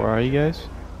out of the way. Where are you guys?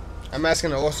 I'm asking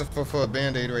the officer for a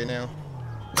band-aid right now.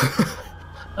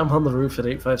 I'm on the roof at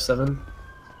 857.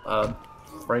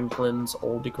 Franklin's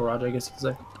old garage, I guess you could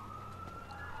say.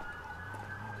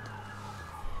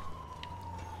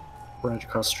 Right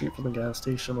across the street from the gas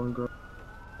station on Grove.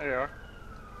 There you are.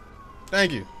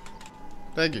 Thank you.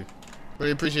 Thank you.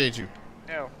 Really appreciate you.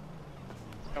 Yeah.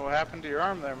 And what happened to your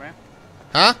arm there, man?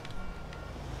 Huh?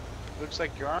 Looks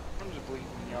like your arm's bleeding.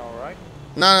 You alright?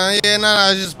 Nah,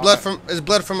 it's just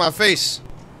blood from my face.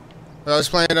 I was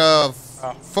playing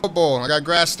football. I got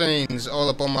grass stains all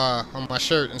up on my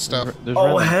shirt and stuff.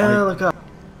 Oh hell,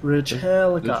 Rich,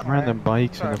 hell, there's random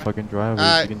bikes in the fucking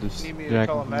driveway. You can just Need me to jack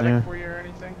call a them medic there. for you or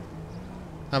anything?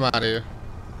 I'm out of here.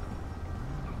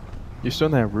 You still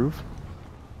on that roof?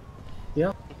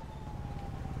 Yeah.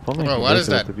 Bro, why does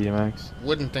that the BMX?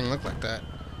 wooden thing look like that?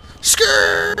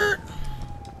 Skirt!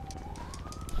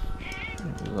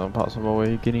 There's no possible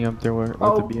way of getting up there with the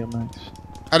BMX.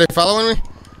 Are they following me?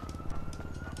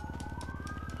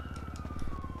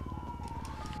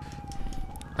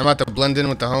 I'm about to blend in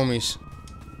with the homies.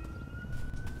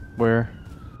 Where?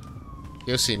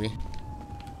 You'll see me.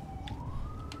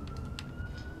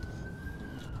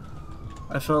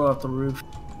 I fell off the roof.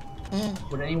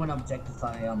 Would anyone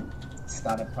objectify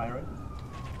Scott at Pirate?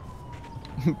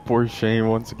 Poor Shane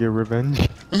wants to get revenge.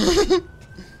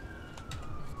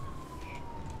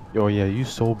 Oh yeah, you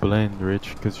so blend,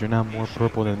 Rich, because you're not more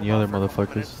purple than the other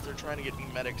motherfuckers. They're trying to get me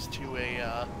medics to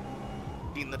a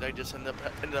scene that I just ended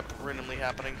up randomly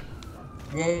happening.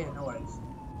 Yeah, no worries.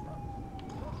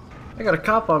 I got a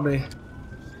cop on me.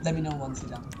 Let me know once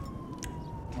you're done.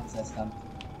 Once that's done.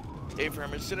 Hey,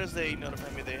 firm, as soon as they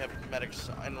notify me they have medics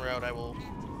en route, I will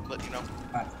let you know.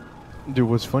 Alright. Dude,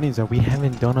 what's funny is that we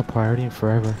haven't done a priority in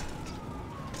forever.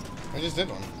 I just did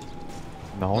one.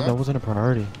 No, that wasn't a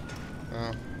priority.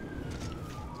 Oh.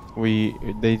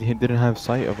 They didn't have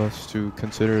sight of us to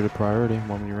consider it a priority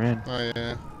when we ran. Oh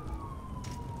yeah.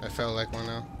 I felt like one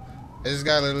now. This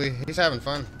guy literally, he's having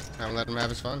fun. I'm letting him have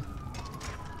his fun.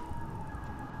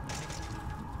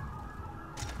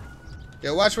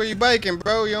 Yo, watch where you biking,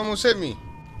 bro. You almost hit me.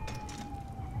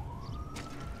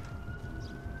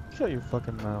 Shut your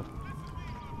fucking mouth.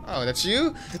 Oh, that's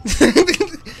you?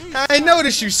 I ain't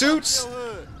noticed you, Suits.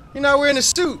 You're not wearing a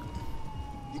suit.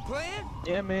 You playing?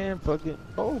 Yeah, man, fucking.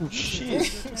 Oh,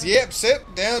 shit. Yep, sip.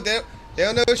 They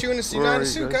don't know you in the suit, not in the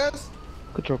suit, guys.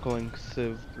 Control calling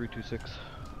Civ 326.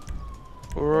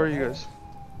 Where are you guys?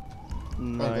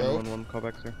 911, call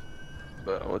back, sir.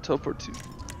 I'll teleport to you.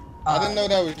 I didn't know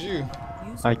that was you.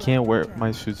 I can't wear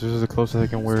my suits. This is the closest I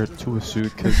can wear to a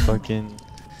suit, cause fucking.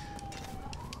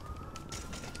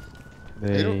 Are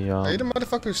you the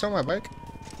motherfucker who stole my bike?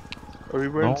 Are we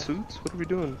wearing suits? What are we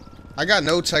doing? I got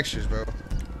no textures, bro.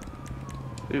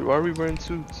 Dude, why are we wearing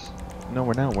suits? No,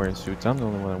 we're not wearing suits. I'm the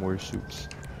only one that wears suits.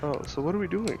 Oh, so what are we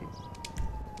doing?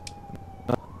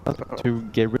 To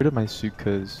get rid of my suit,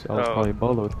 cause I was probably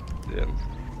boloed. Yeah.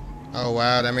 Oh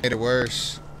wow, that made it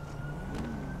worse.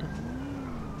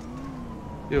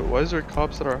 Yo, why is there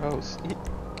cops at our house?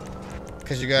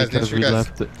 Cause you guys because we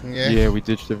left. Yeah, we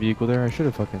ditched the vehicle there. I should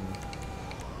have fucking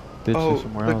ditched it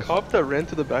somewhere else. The cop that ran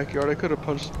to the backyard, I could have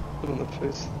punched him in the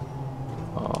face.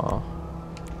 Aw.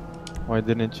 Why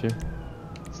didn't you?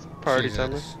 Priority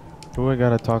timer. Who I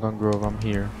gotta talk on Grove? I'm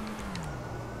here.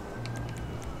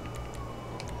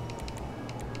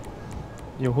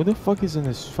 Yo, who the fuck is in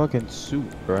this fucking suit,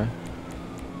 bruh?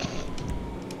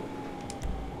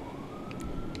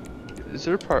 Is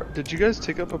there a did you guys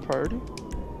take up a priority?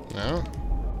 No.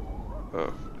 Oh,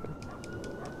 okay.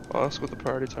 I'll ask what the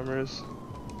priority timer is.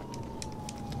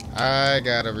 I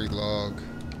gotta relog.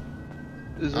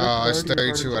 Oh, it's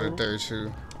 32 out of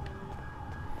 32.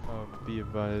 Be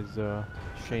advised,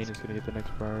 Shane is gonna get the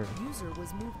next priority. User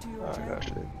was moved to your I got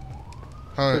you.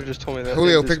 Hold Just told me that.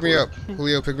 Julio, pick me up.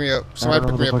 Julio, pick me up. Somebody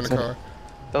pick me up in the car.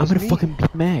 I'm gonna fucking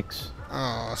beat Max.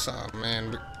 Oh,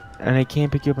 man. And I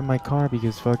can't pick you up in my car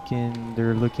because fucking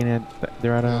they're looking at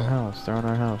they're at our house. They're on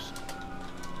our house.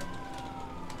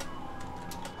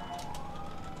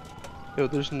 Yo,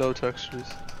 there's no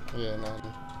textures. Yeah, none.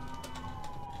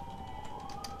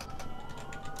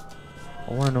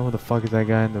 I wanna know who the fuck is that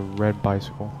guy in the red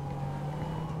bicycle.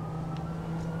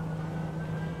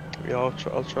 Yeah, I'll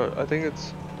try. I think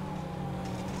it's.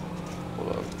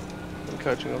 Hold on. I'm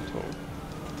catching up to him.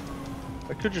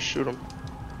 I could just shoot him.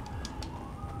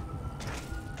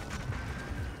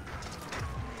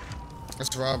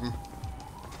 Let's rob him.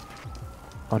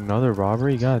 Another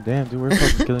robbery? God damn, dude, we're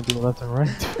fucking killing people left and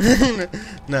right.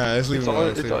 Nah, let's leave him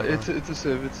alone. It's a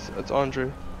Civ. It's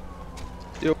Andre.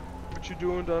 Yo, what you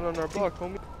doing down on our block,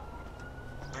 homie?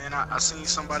 Man, I seen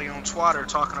somebody on Twitter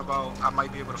talking about I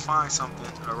might be able to find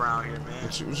something around here, man.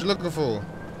 What you looking for?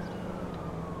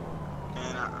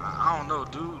 Man, I don't know,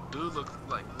 dude look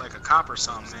like a cop or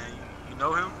something, man. You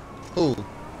know him? Who?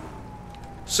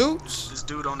 Suits? This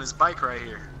dude on his bike right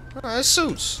here. Oh, it's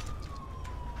Suits.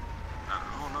 I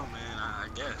don't know, man. I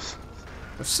guess.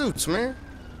 It's Suits, man.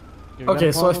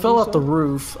 Okay, so I fell off the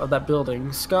roof of that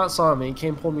building. Scott saw me,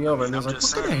 came pulled me over, and he was like,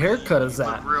 "What kind of haircut is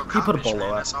that?" He put a bolo man,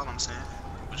 out. that's all I'm saying.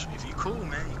 If you cool,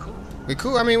 man. You cool. We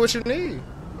cool. I mean, what you need?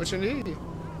 What you need?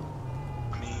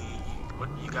 I mean, what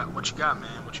you got? What you got,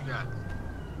 man? What you got?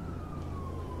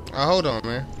 Hold on,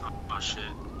 man. Oh shit.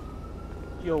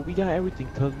 Yo, we got everything,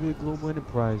 cuz we're a global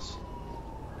enterprise.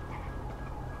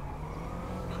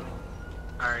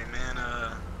 Alright, man,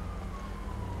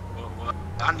 well,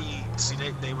 I need, see,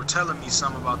 they were telling me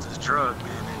something about this drug,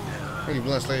 man, and, You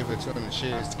blunt slave for 200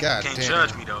 shares. God can't damn.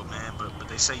 judge me, though, man, but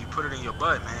they say you put it in your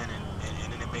butt, man,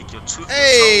 and then it make your tooth.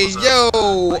 Hey, your toes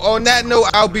yo, on that note,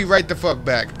 I'll be right the fuck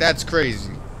back. That's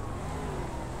crazy.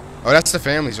 Oh, that's the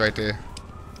families right there.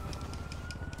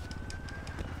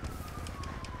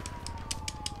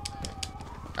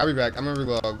 I'll be back. I'm gonna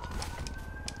relog.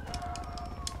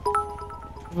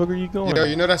 Where are you going? Yo,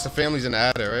 you know that's the families in the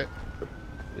adder, right?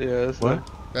 Yeah, that's what?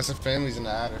 That's the families in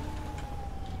the adder.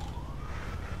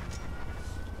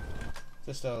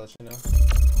 Just to let you know.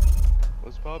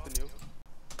 What's poppin', yo?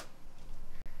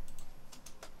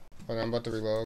 Okay, I'm about to relog.